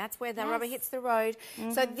 That's where the rubber hits the road.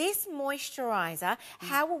 So this moisturizer,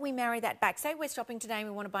 how will we marry that back? Say we're shopping today and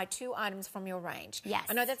we want to buy 2 items from your range. Yes.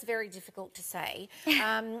 I know that's very difficult to say.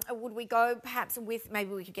 Would we go perhaps with,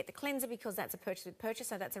 maybe we could get the cleanser because that's a purchase with purchase,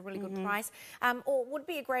 so that's a really good price. Or would it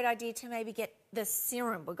be a great idea to maybe get the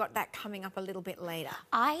serum? We've got that coming up a little bit later.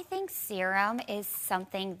 I think serum is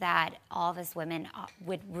something that all of us women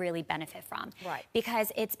would really benefit from. Right.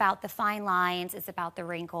 Because it's about the fine lines, it's about the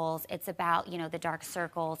wrinkles, it's about, you know, the dark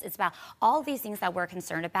circles, it's about all these things that we're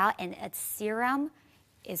concerned about, and a serum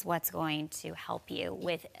is what's going to help you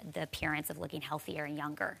with the appearance of looking healthier and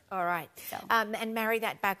younger. All right. So. And marry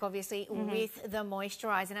that back, obviously, with the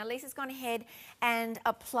moisturiser. Now, Lisa's gone ahead and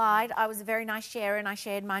applied. I was a very nice sharer, and I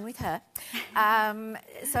shared mine with her.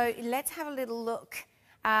 So let's have a little look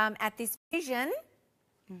at this vision,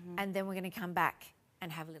 and then we're going to come back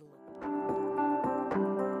and have a little look.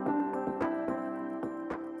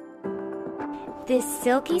 This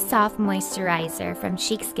silky soft moisturizer from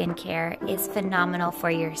Schique Skincare is phenomenal for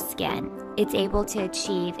your skin. It's able to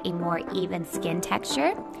achieve a more even skin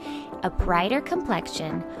texture, a brighter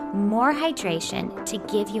complexion, more hydration to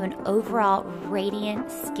give you an overall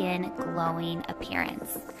radiant skin glowing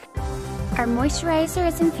appearance. Our moisturizer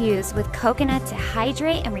is infused with coconut to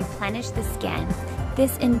hydrate and replenish the skin.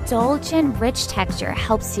 This indulgent, rich texture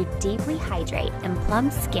helps to deeply hydrate and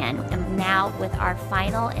plump skin. And now with our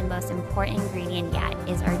final and most important ingredient yet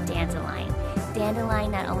is our dandelion.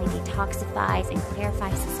 Dandelion not only detoxifies and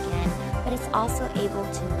clarifies the skin, but it's also able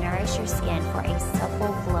to nourish your skin for a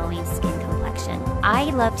supple, glowing skin complexion. I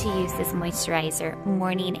love to use this moisturizer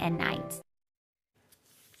morning and night.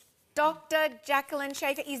 Dr. Jacqueline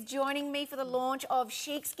Schaefer is joining me for the launch of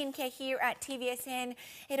Schique Skincare here at TVSN.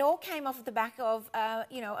 It all came off the back of, a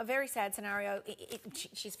very sad scenario.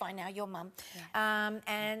 She's fine now, your mum. Yeah.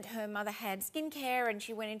 And her mother had skincare, and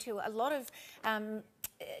she went into a lot of...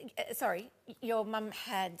 your mum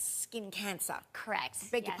had skin cancer. Correct.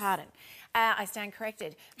 Beg your pardon. I stand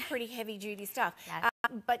corrected. Pretty heavy-duty stuff. Yes.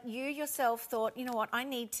 But you yourself thought, you know what, I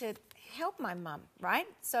need to help my mum, right?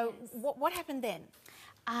 So yes. What happened then?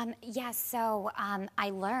 I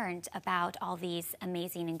learned about all these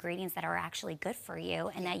amazing ingredients that are actually good for you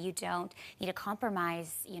and that you don't need to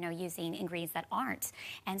compromise, using ingredients that aren't.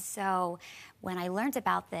 And so when I learned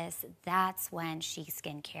about this, that's when Schique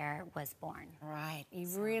Skincare was born. Right. You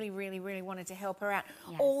really, really, really wanted to help her out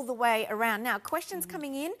all the way around. Now, questions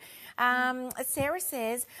coming in. Sarah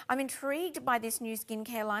says, I'm intrigued by this new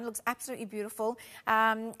skincare line. It looks absolutely beautiful.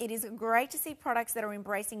 It is great to see products that are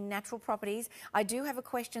embracing natural properties. I do have a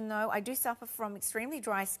question, though. I do suffer from extremely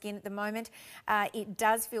dry skin at the moment. It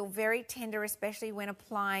does feel very tender, especially when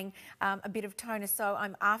applying a bit of toner. So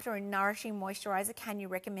I'm after a nourishing moisturiser. Can you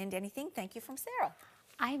recommend anything? Thank you from Sarah.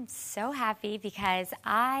 I'm so happy because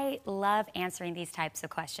I love answering these types of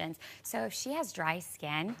questions. So if she has dry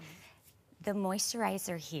skin, the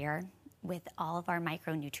moisturizer here with all of our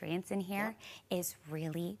micronutrients in here is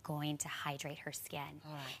really going to hydrate her skin.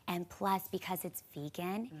 Right. And plus, because it's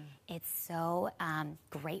vegan, it's so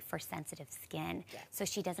great for sensitive skin. Yes. So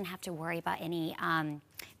she doesn't have to worry about any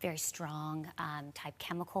very strong type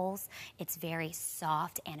chemicals. It's very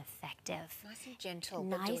soft and effective. Nice and gentle.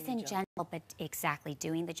 Nice and gentle, but exactly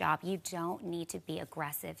doing the job. You don't need to be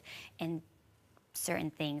aggressive in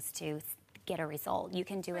certain things to get a result. You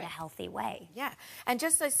can do it a healthy way. Yeah. And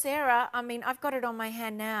just so Sarah, I mean, I've got it on my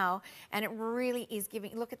hand now, and it really is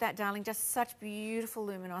giving, look at that, darling, just such beautiful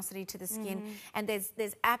luminosity to the skin. And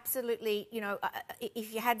there's absolutely,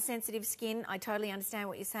 if you had sensitive skin, I totally understand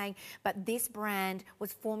what you're saying, but this brand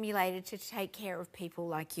was formulated to take care of people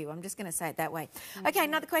like you. I'm just going to say it that way. Okay,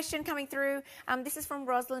 another question coming through. This is from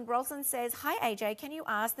Rosalind. Rosalind says, hi AJ, can you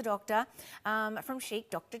ask the doctor from Schique,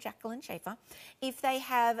 Dr. Jacqueline Schaefer, if they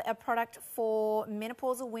have a product for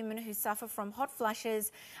menopausal women who suffer from hot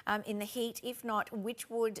flushes in the heat? If not, which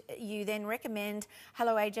would you then recommend?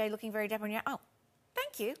 Hello, AJ, looking very dapper. Oh,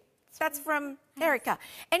 thank you. That's from Erica.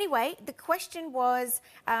 Anyway, the question was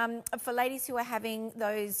for ladies who are having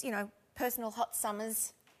those, personal hot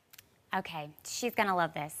summers. Okay, she's going to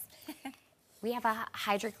love this. We have a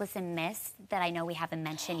hydroglycin mist that I know we haven't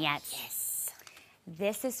mentioned yet. Yes.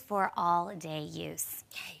 This is for all-day use.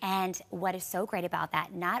 Okay. And what is so great about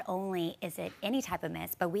that, not only is it any type of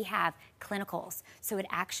mist, but we have clinicals, so it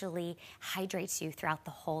actually hydrates you throughout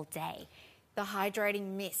the whole day. The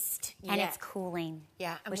hydrating mist. And it's cooling,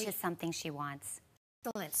 which is something she wants.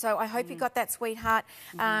 Excellent. So I hope you got that, sweetheart.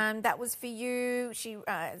 That was for you.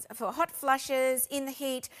 For hot flushes in the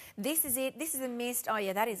heat. This is it. This is a mist. Oh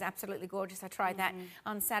yeah, that is absolutely gorgeous. I tried that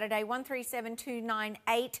on Saturday.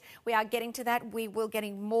 137298. We are getting to that. We will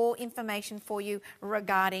getting more information for you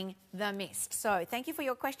regarding the mist. So thank you for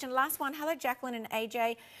your question. Last one. Hello, Jacqueline and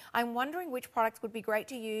AJ. I'm wondering which products would be great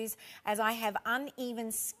to use as I have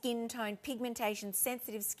uneven skin tone, pigmentation,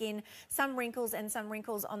 sensitive skin, some wrinkles and some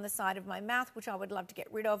wrinkles on the side of my mouth, which I would love to get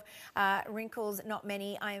rid of. Wrinkles, not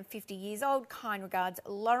many. I am 50 years old. Kind regards,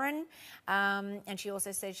 Lauren. And she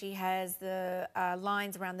also says she has the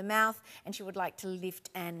lines around the mouth and she would like to lift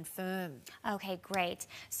and firm. Okay, great.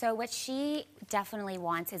 So what she definitely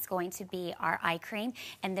wants is going to be our eye cream.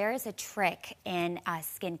 And there is a trick in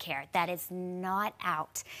skincare that is not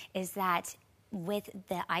out, is that with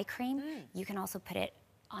the eye cream, you can also put it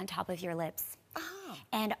on top of your lips. Oh.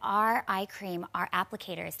 And our eye cream, our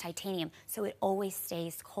applicator is titanium, so it always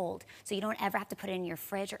stays cold. So you don't ever have to put it in your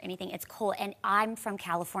fridge or anything. It's cold. And I'm from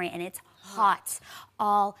California, and it's hot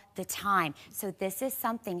all the time. So this is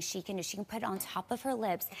something she can do. She can put it on top of her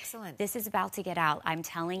lips. Excellent. This is about to get out, I'm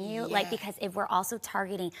telling you. Like, because if we're also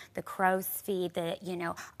targeting the crow's feet, the,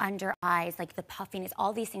 under eyes, like the puffiness,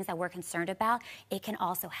 all these things that we're concerned about, it can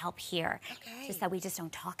also help here. Okay. Just that we just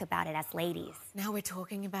don't talk about it as ladies. Now we're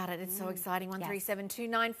talking about it. It's so exciting.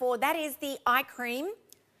 137294. That is the eye cream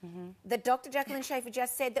that Dr. Jacqueline Schaefer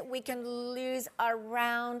just said that we can lose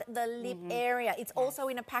around the lip area. It's also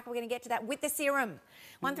in a pack. We're going to get to that with the serum.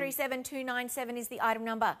 137297 is the item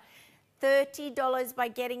number. $30 by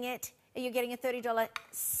getting it. You're getting a $30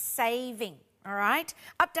 saving. All right.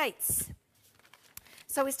 Updates.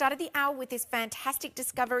 So we started the hour with this fantastic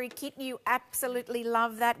discovery kit. You absolutely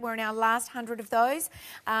love that. We're in our last 100 of those.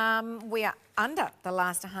 We are under the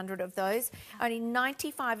last 100 of those. Only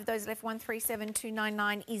 95 of those left.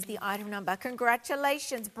 137299 is the item number.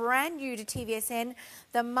 Congratulations. Brand new to TVSN.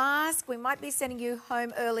 The mask, we might be sending you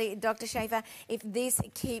home early, Dr. Schaefer, if this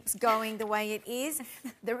keeps going the way it is.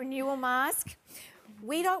 The renewal mask.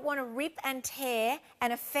 We don't want to rip and tear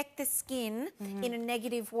and affect the skin in a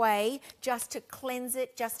negative way just to cleanse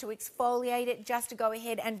it, just to exfoliate it, just to go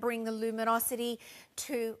ahead and bring the luminosity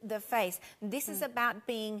to the face. This is about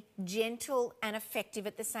being gentle and effective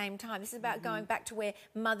at the same time. This is about going back to where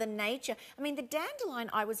Mother Nature, I mean, the dandelion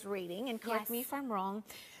I was reading, and correct me if I'm wrong,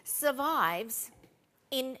 survives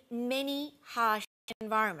in many harsh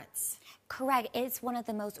environments. Correct. It's one of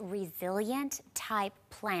the most resilient type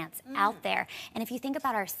plants out there. And if you think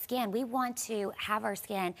about our skin, we want to have our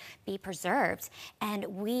skin be preserved, and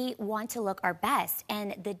we want to look our best.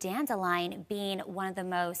 And the dandelion being one of the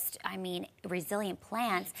most, resilient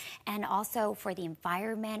plants, and also for the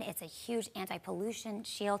environment, it's a huge anti-pollution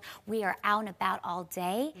shield. We are out and about all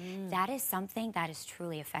day. That is something that is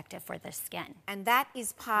truly effective for the skin. And that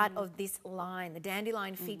is part of this line. The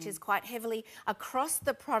dandelion features quite heavily across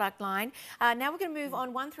the product line. Now we're going to move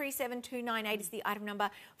on. 137298 is the item number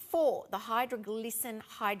 4, the Hydroglycin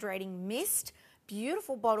Hydrating Mist.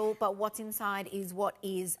 Beautiful bottle, but what's inside is what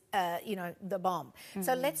is, the bomb.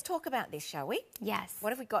 So let's talk about this, shall we? Yes.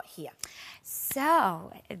 What have we got here?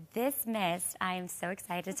 So this mist I am so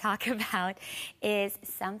excited to talk about is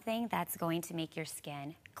something that's going to make your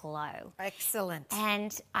skin glow. Excellent.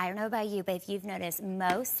 And I don't know about you, but if you've noticed,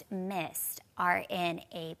 most mists are in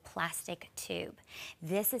a plastic tube.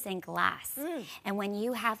 This is in glass. And when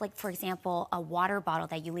you have, like, for example, a water bottle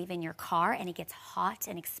that you leave in your car and it gets hot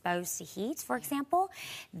and exposed to heat, for example,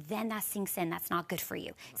 then that sinks in. That's not good for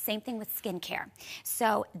you. Same thing with skincare.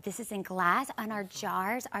 So this is in glass, and our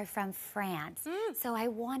jars are from France. So I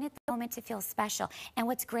wanted the moment to feel special. And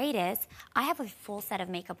what's great is I have a full set of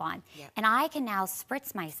makeup on, and I can now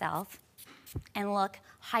spritz myself and look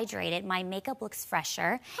hydrated. My makeup looks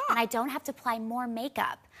fresher, and I don't have to apply more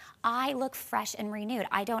makeup. I look fresh and renewed.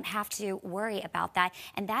 I don't have to worry about that,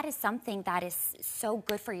 and that is something that is so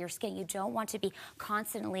good for your skin. You don't want to be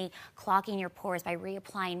constantly clogging your pores by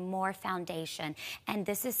reapplying more foundation, and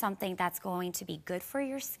this is something that's going to be good for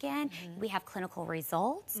your skin. We have clinical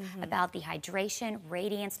results about the hydration,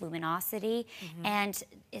 radiance, luminosity, and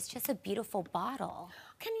it's just a beautiful bottle.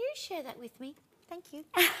 Can you share that with me? Thank you.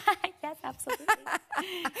 Yes, absolutely.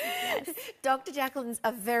 Yes. Dr. Jacqueline's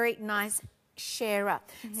a very nice sharer.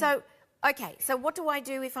 So, okay, so what do I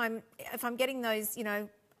do if I'm getting those,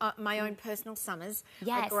 my own personal summers?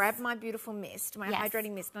 I grab my beautiful mist, my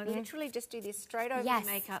hydrating mist, and I literally just do this straight over the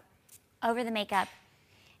makeup. Over the makeup.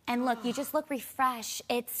 And look, you just look refreshed.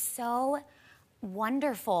 It's so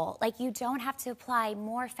wonderful. Like, you don't have to apply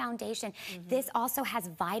more foundation. This also has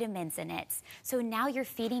vitamins in it. So now you're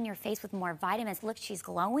feeding your face with more vitamins. Look, she's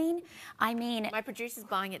glowing. I mean, my producer's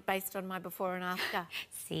buying it based on my before and after.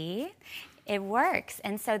 See? It works.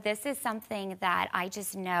 And so this is something that I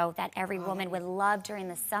just know that every woman would love during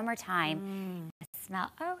the summertime. Smell.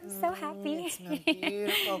 Oh, I'm so happy. It smells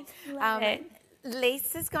beautiful. Love it.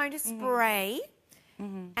 Lisa's going to spray.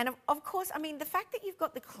 And of course, I mean, the fact that you've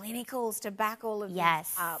got the clinicals to back all of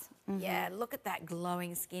this up. Yeah, look at that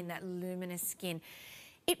glowing skin, that luminous skin.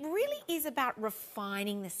 It really is about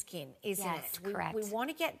refining the skin, isn't it? Correct. We want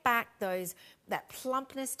to get back that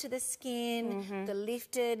plumpness to the skin, the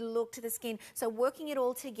lifted look to the skin. So working it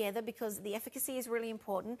all together, because the efficacy is really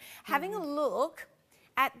important. Having a look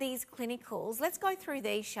at these clinicals, let's go through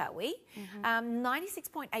these, shall we?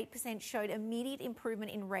 96.8% showed immediate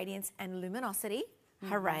improvement in radiance and luminosity.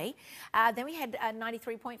 Hooray. Then we had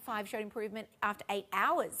 93.5 showed improvement after 8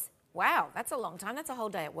 hours Wow, that's a long time. That's a whole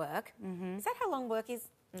day at work. Is that how long work is?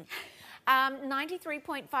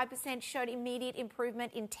 93.5% showed immediate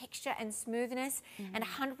improvement in texture and smoothness, and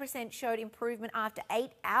 100% showed improvement after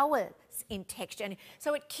 8 hours in texture. And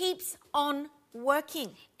so it keeps on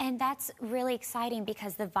working. And that's really exciting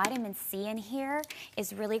because the vitamin C in here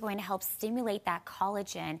is really going to help stimulate that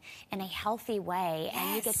collagen in a healthy way. Yes.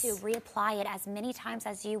 And you get to reapply it as many times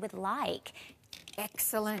as you would like.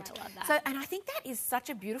 Excellent. I love that. So, and I think that is such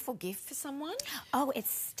a beautiful gift for someone. Oh, it's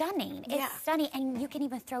stunning. Yeah. It's stunning. And you can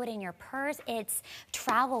even throw it in your purse. It's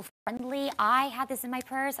travel friendly. I had this in my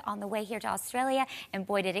purse on the way here to Australia, and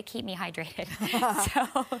boy, did it keep me hydrated.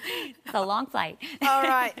 So it's a long flight. All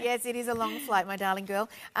right. Yes, it is a long flight, my darling girl.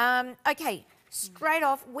 Okay. Straight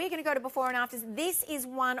off, we're going to go to before and afters. This is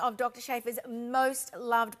one of Dr. Schaefer's most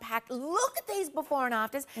loved pack. Look at these before and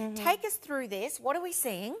afters. Take us through this. What are we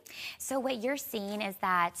seeing? So what you're seeing is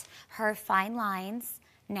that her fine lines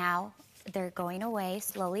now, they're going away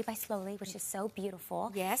slowly by slowly, which is so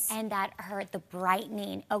beautiful. Yes. And that the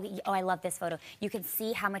brightening, oh, I love this photo. You can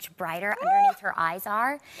see how much brighter underneath her eyes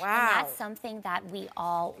are. Wow. And that's something that we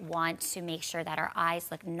all want to make sure that our eyes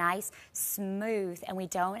look nice, smooth, and we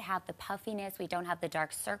don't have the puffiness, we don't have the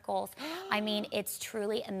dark circles. I mean, it's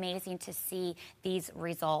truly amazing to see these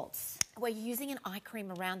results. We're using an eye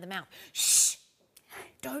cream around the mouth. Shh!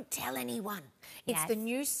 Don't tell anyone. It's Yes. the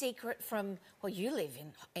new secret from, well, you live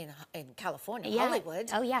in California, Yeah. Hollywood.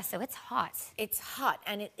 Oh, yeah, so it's hot. It's hot,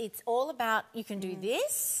 and it's all about, you can do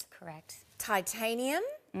this, Correct. titanium.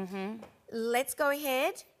 Let's go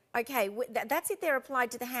ahead. Okay, that's it there applied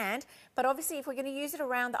to the hand, but obviously if we're going to use it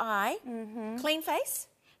around the eye, clean face.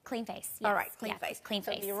 Clean face. All yes, right, clean yes, face. Clean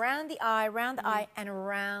So face. it'll be around the eye, and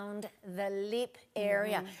around the lip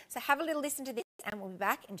area. So have a little listen to this, and we'll be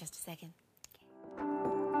back in just a second.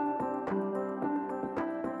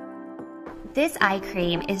 This eye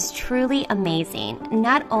cream is truly amazing.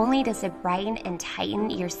 Not only does it brighten and tighten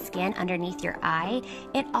your skin underneath your eye,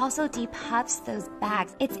 it also depuffs those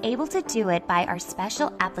bags. It's able to do it by our special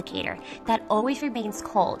applicator that always remains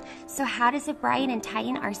cold. So how does it brighten and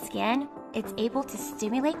tighten our skin? It's able to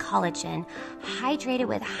stimulate collagen, hydrate it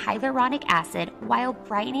with hyaluronic acid while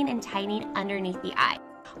brightening and tightening underneath the eye.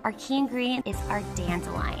 Our key ingredient is our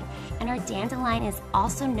dandelion, and our dandelion is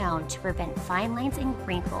also known to prevent fine lines and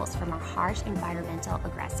wrinkles from our harsh environmental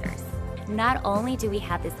aggressors. Not only do we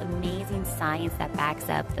have this amazing science that backs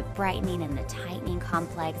up the brightening and the tightening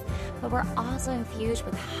complex, but we're also infused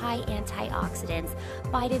with high antioxidants,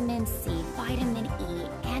 vitamin C, vitamin E,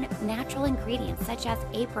 and natural ingredients such as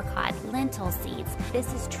apricot, lentil seeds.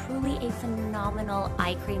 This is truly a phenomenal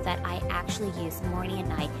eye cream that I actually use morning and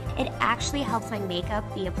night. It actually helps my makeup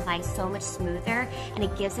be applied so much smoother, and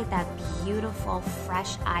it gives it that beautiful,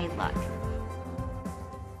 fresh eye look.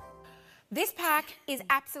 This pack is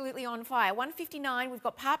absolutely on fire. $159, we've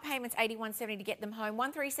got part payments $81.70 to get them home.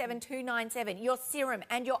 $137,297. Your serum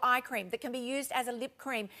and your eye cream that can be used as a lip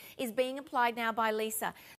cream is being applied now by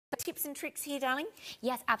Lisa. Tips and tricks here, darling?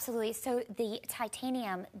 Yes, absolutely. So the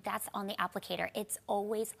titanium that's on the applicator, it's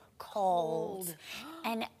always cold.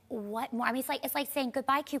 And what more? I mean, it's like saying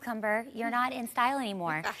goodbye, cucumber. You're not in style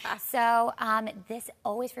anymore. So this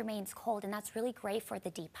always remains cold, and that's really great for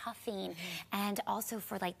the depuffing and also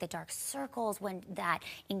for like the dark circles when that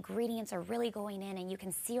ingredients are really going in, and you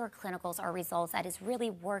can see our clinicals, our results, that is really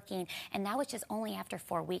working. And that was just only after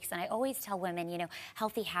 4 weeks. And I always tell women, you know,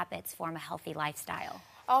 healthy habits form a healthy lifestyle.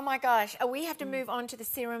 Oh my gosh, we have to move on to the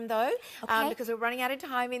serum though, because we're running out of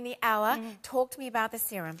time in the hour. Talk to me about the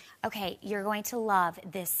serum. Okay, you're going to love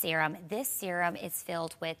this serum. This serum is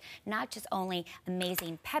filled with not just only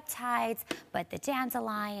amazing peptides, but the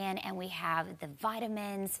dandelion, and we have the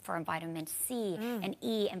vitamins for vitamin C and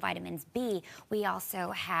E and vitamins B. We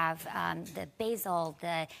also have the basil,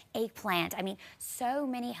 the eggplant. I mean, so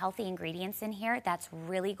many healthy ingredients in here that's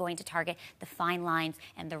really going to target the fine lines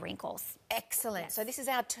and the wrinkles. Excellent. Yes. So this is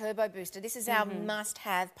our turbo booster. This is our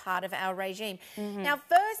must-have part of our regime. Now,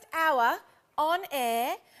 first hour on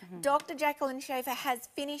air, Dr. Jacqueline Schaefer has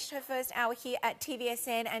finished her first hour here at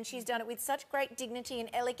TVSN, and she's done it with such great dignity and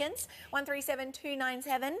elegance.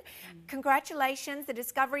 $137,297. Congratulations. The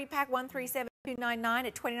Discovery Pack, $137,299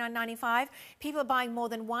 at $29.95. People are buying more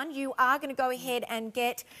than one. You are going to go ahead and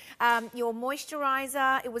get your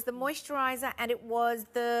moisturiser. It was the moisturiser and it was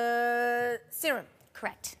the serum.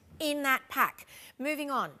 Correct. In that pack.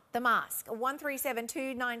 Moving on, the mask,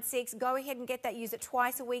 137296. Go ahead and get that. Use it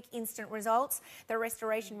twice a week, instant results. The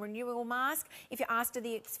Restoration Renewal Mask. If you're asked to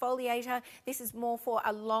the exfoliator, this is more for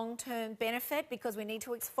a long-term benefit because we need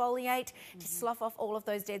to exfoliate to slough off all of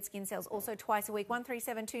those dead skin cells. Also twice a week,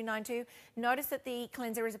 137292. Notice that the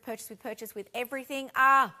cleanser is a purchase with everything.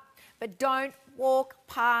 But don't walk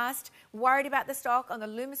past. Worried about the stock on the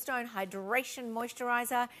Lumistone Hydration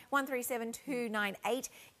Moisturiser. 137298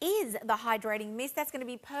 is the hydrating mist. That's going to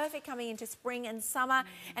be perfect coming into spring and summer,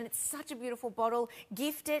 and it's such a beautiful bottle.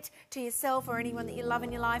 Gift it to yourself or anyone that you love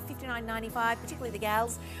in your life. $59.95, particularly the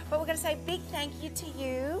gals. But we're going to say a big thank you to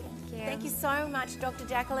you. Thank you so much, Dr.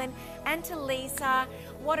 Jacqueline, and to Lisa.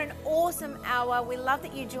 What an awesome hour. We love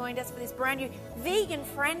that you joined us for this brand new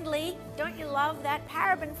vegan-friendly, don't you love that,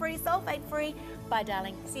 paraben-free, sulfate-free. Bye,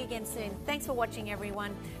 darling. See you again soon. Thanks for watching,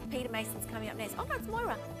 everyone. Peter Mason's coming up next. Oh, no, it's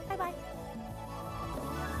Moira. Bye-bye.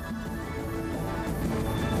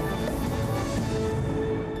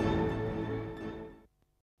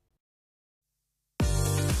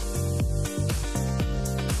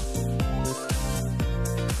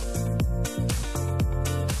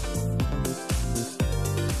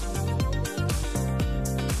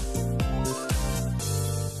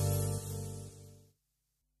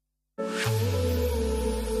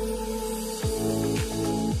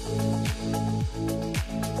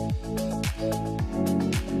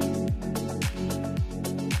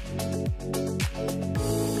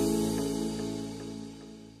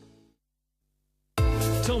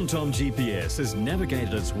 TomTom GPS has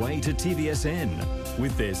navigated its way to TVSN.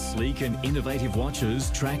 With their sleek and innovative watches,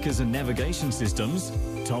 trackers and navigation systems,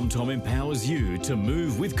 TomTom empowers you to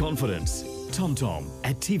move with confidence. TomTom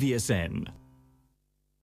at TVSN.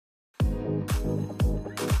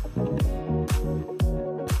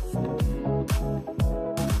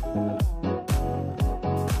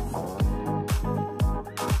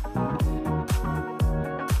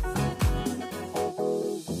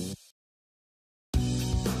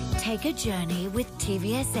 Take a journey with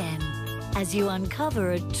TVSN as you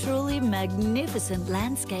uncover a truly magnificent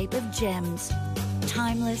landscape of gems,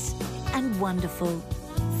 timeless and wonderful,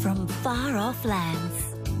 from far-off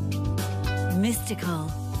lands, mystical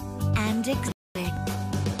and exotic.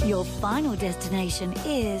 Your final destination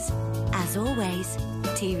is, as always,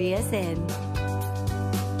 TVSN.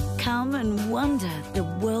 Come and wonder the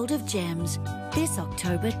world of gems this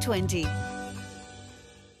October 20.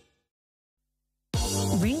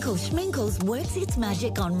 Wrinkle Schminkles works its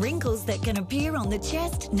magic on wrinkles that can appear on the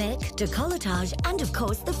chest, neck, décolletage, and of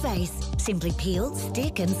course the face. Simply peel,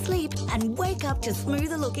 stick and sleep and wake up to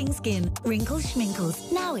smoother looking skin. Wrinkle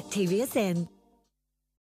Schminkles, now at TVSN.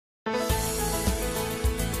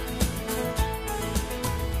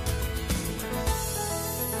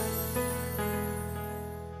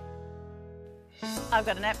 I've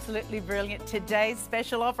got an absolutely brilliant today's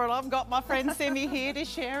special offer, and I've got my friend Simi here to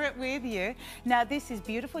share it with you. Now, this is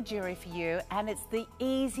beautiful jewellery for you, and it's the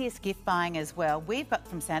easiest gift buying as well. We've got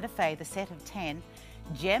from Santa Fe the set of 10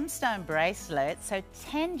 gemstone bracelets. So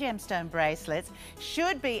 10 gemstone bracelets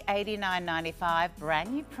should be $89.95,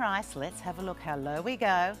 brand new price. Let's have a look how low we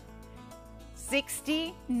go.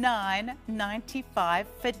 $69.95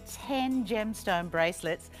 for 10 gemstone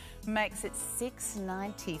bracelets, makes it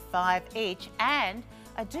 $6.95 each, and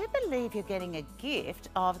I do believe you're getting a gift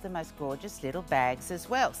of the most gorgeous little bags as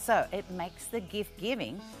well, so it makes the gift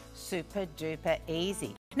giving super duper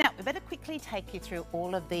easy. Now, we better quickly take you through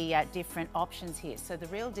all of the different options here. So the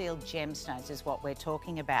real deal gemstones is what we're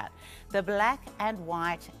talking about. The black and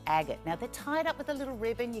white agate. Now, they're tied up with a little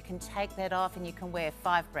ribbon. You can take that off and you can wear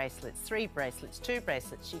 5 bracelets, 3 bracelets, 2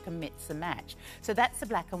 bracelets. You can mix and match. So that's the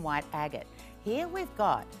black and white agate. Here we've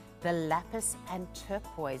got the lapis and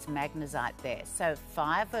turquoise magnesite there. So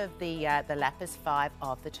 5 of the lapis, 5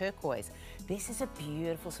 of the turquoise. This is a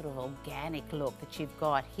beautiful sort of organic look that you've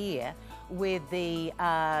got here with the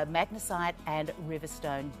magnesite and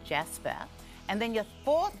riverstone jasper. And then your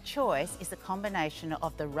 4th choice is the combination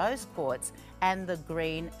of the rose quartz and the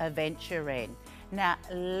green aventurine. Now,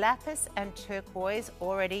 lapis and turquoise,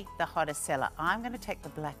 already the hottest seller. I'm going to take the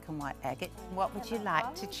black and white agate. What would you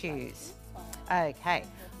like to choose? Okay,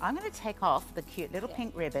 I'm going to take off the cute little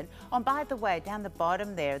pink ribbon. Oh, and by the way, down the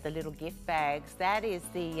bottom there, the little gift bags, that is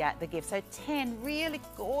the gift. So 10 really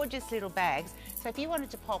gorgeous little bags. So if you wanted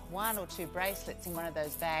to pop 1 or 2 bracelets in one of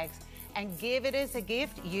those bags and give it as a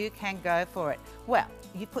gift, you can go for it. Well,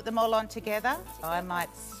 you put them all on together. I might...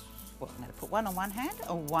 Well, I'm going to put 1 on one hand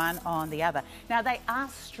or 1 on the other. Now, they are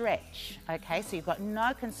stretch, okay? So you've got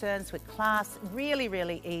no concerns with class, really,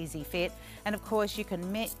 really easy fit. And of course, you can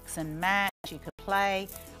mix and match. You could play.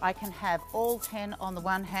 I can have all 10 on the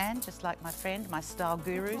one hand, just like my friend, my style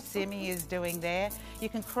guru, Simi, is doing there. You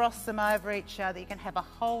can cross them over each other. You can have a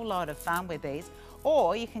whole lot of fun with these.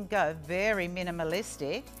 Or you can go very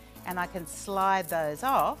minimalistic and I can slide those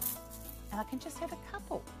off and I can just have a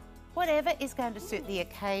couple. Whatever is going to suit the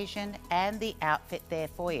occasion and the outfit there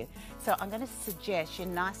for you. So I'm going to suggest you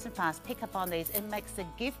nice and fast pick up on these. It makes the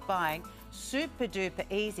gift buying super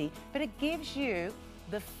duper easy, but it gives you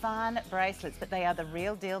the fun bracelets, but they are the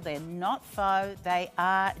real deal. They're not faux, they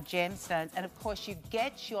are gemstones. And of course you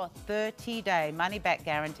get your 30-day money-back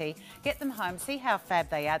guarantee. Get them home, see how fab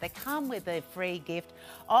they are. They come with a free gift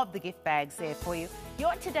of the gift bags there for you.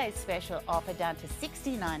 Your today's special offer down to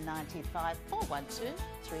 $69.95, 412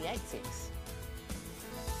 386.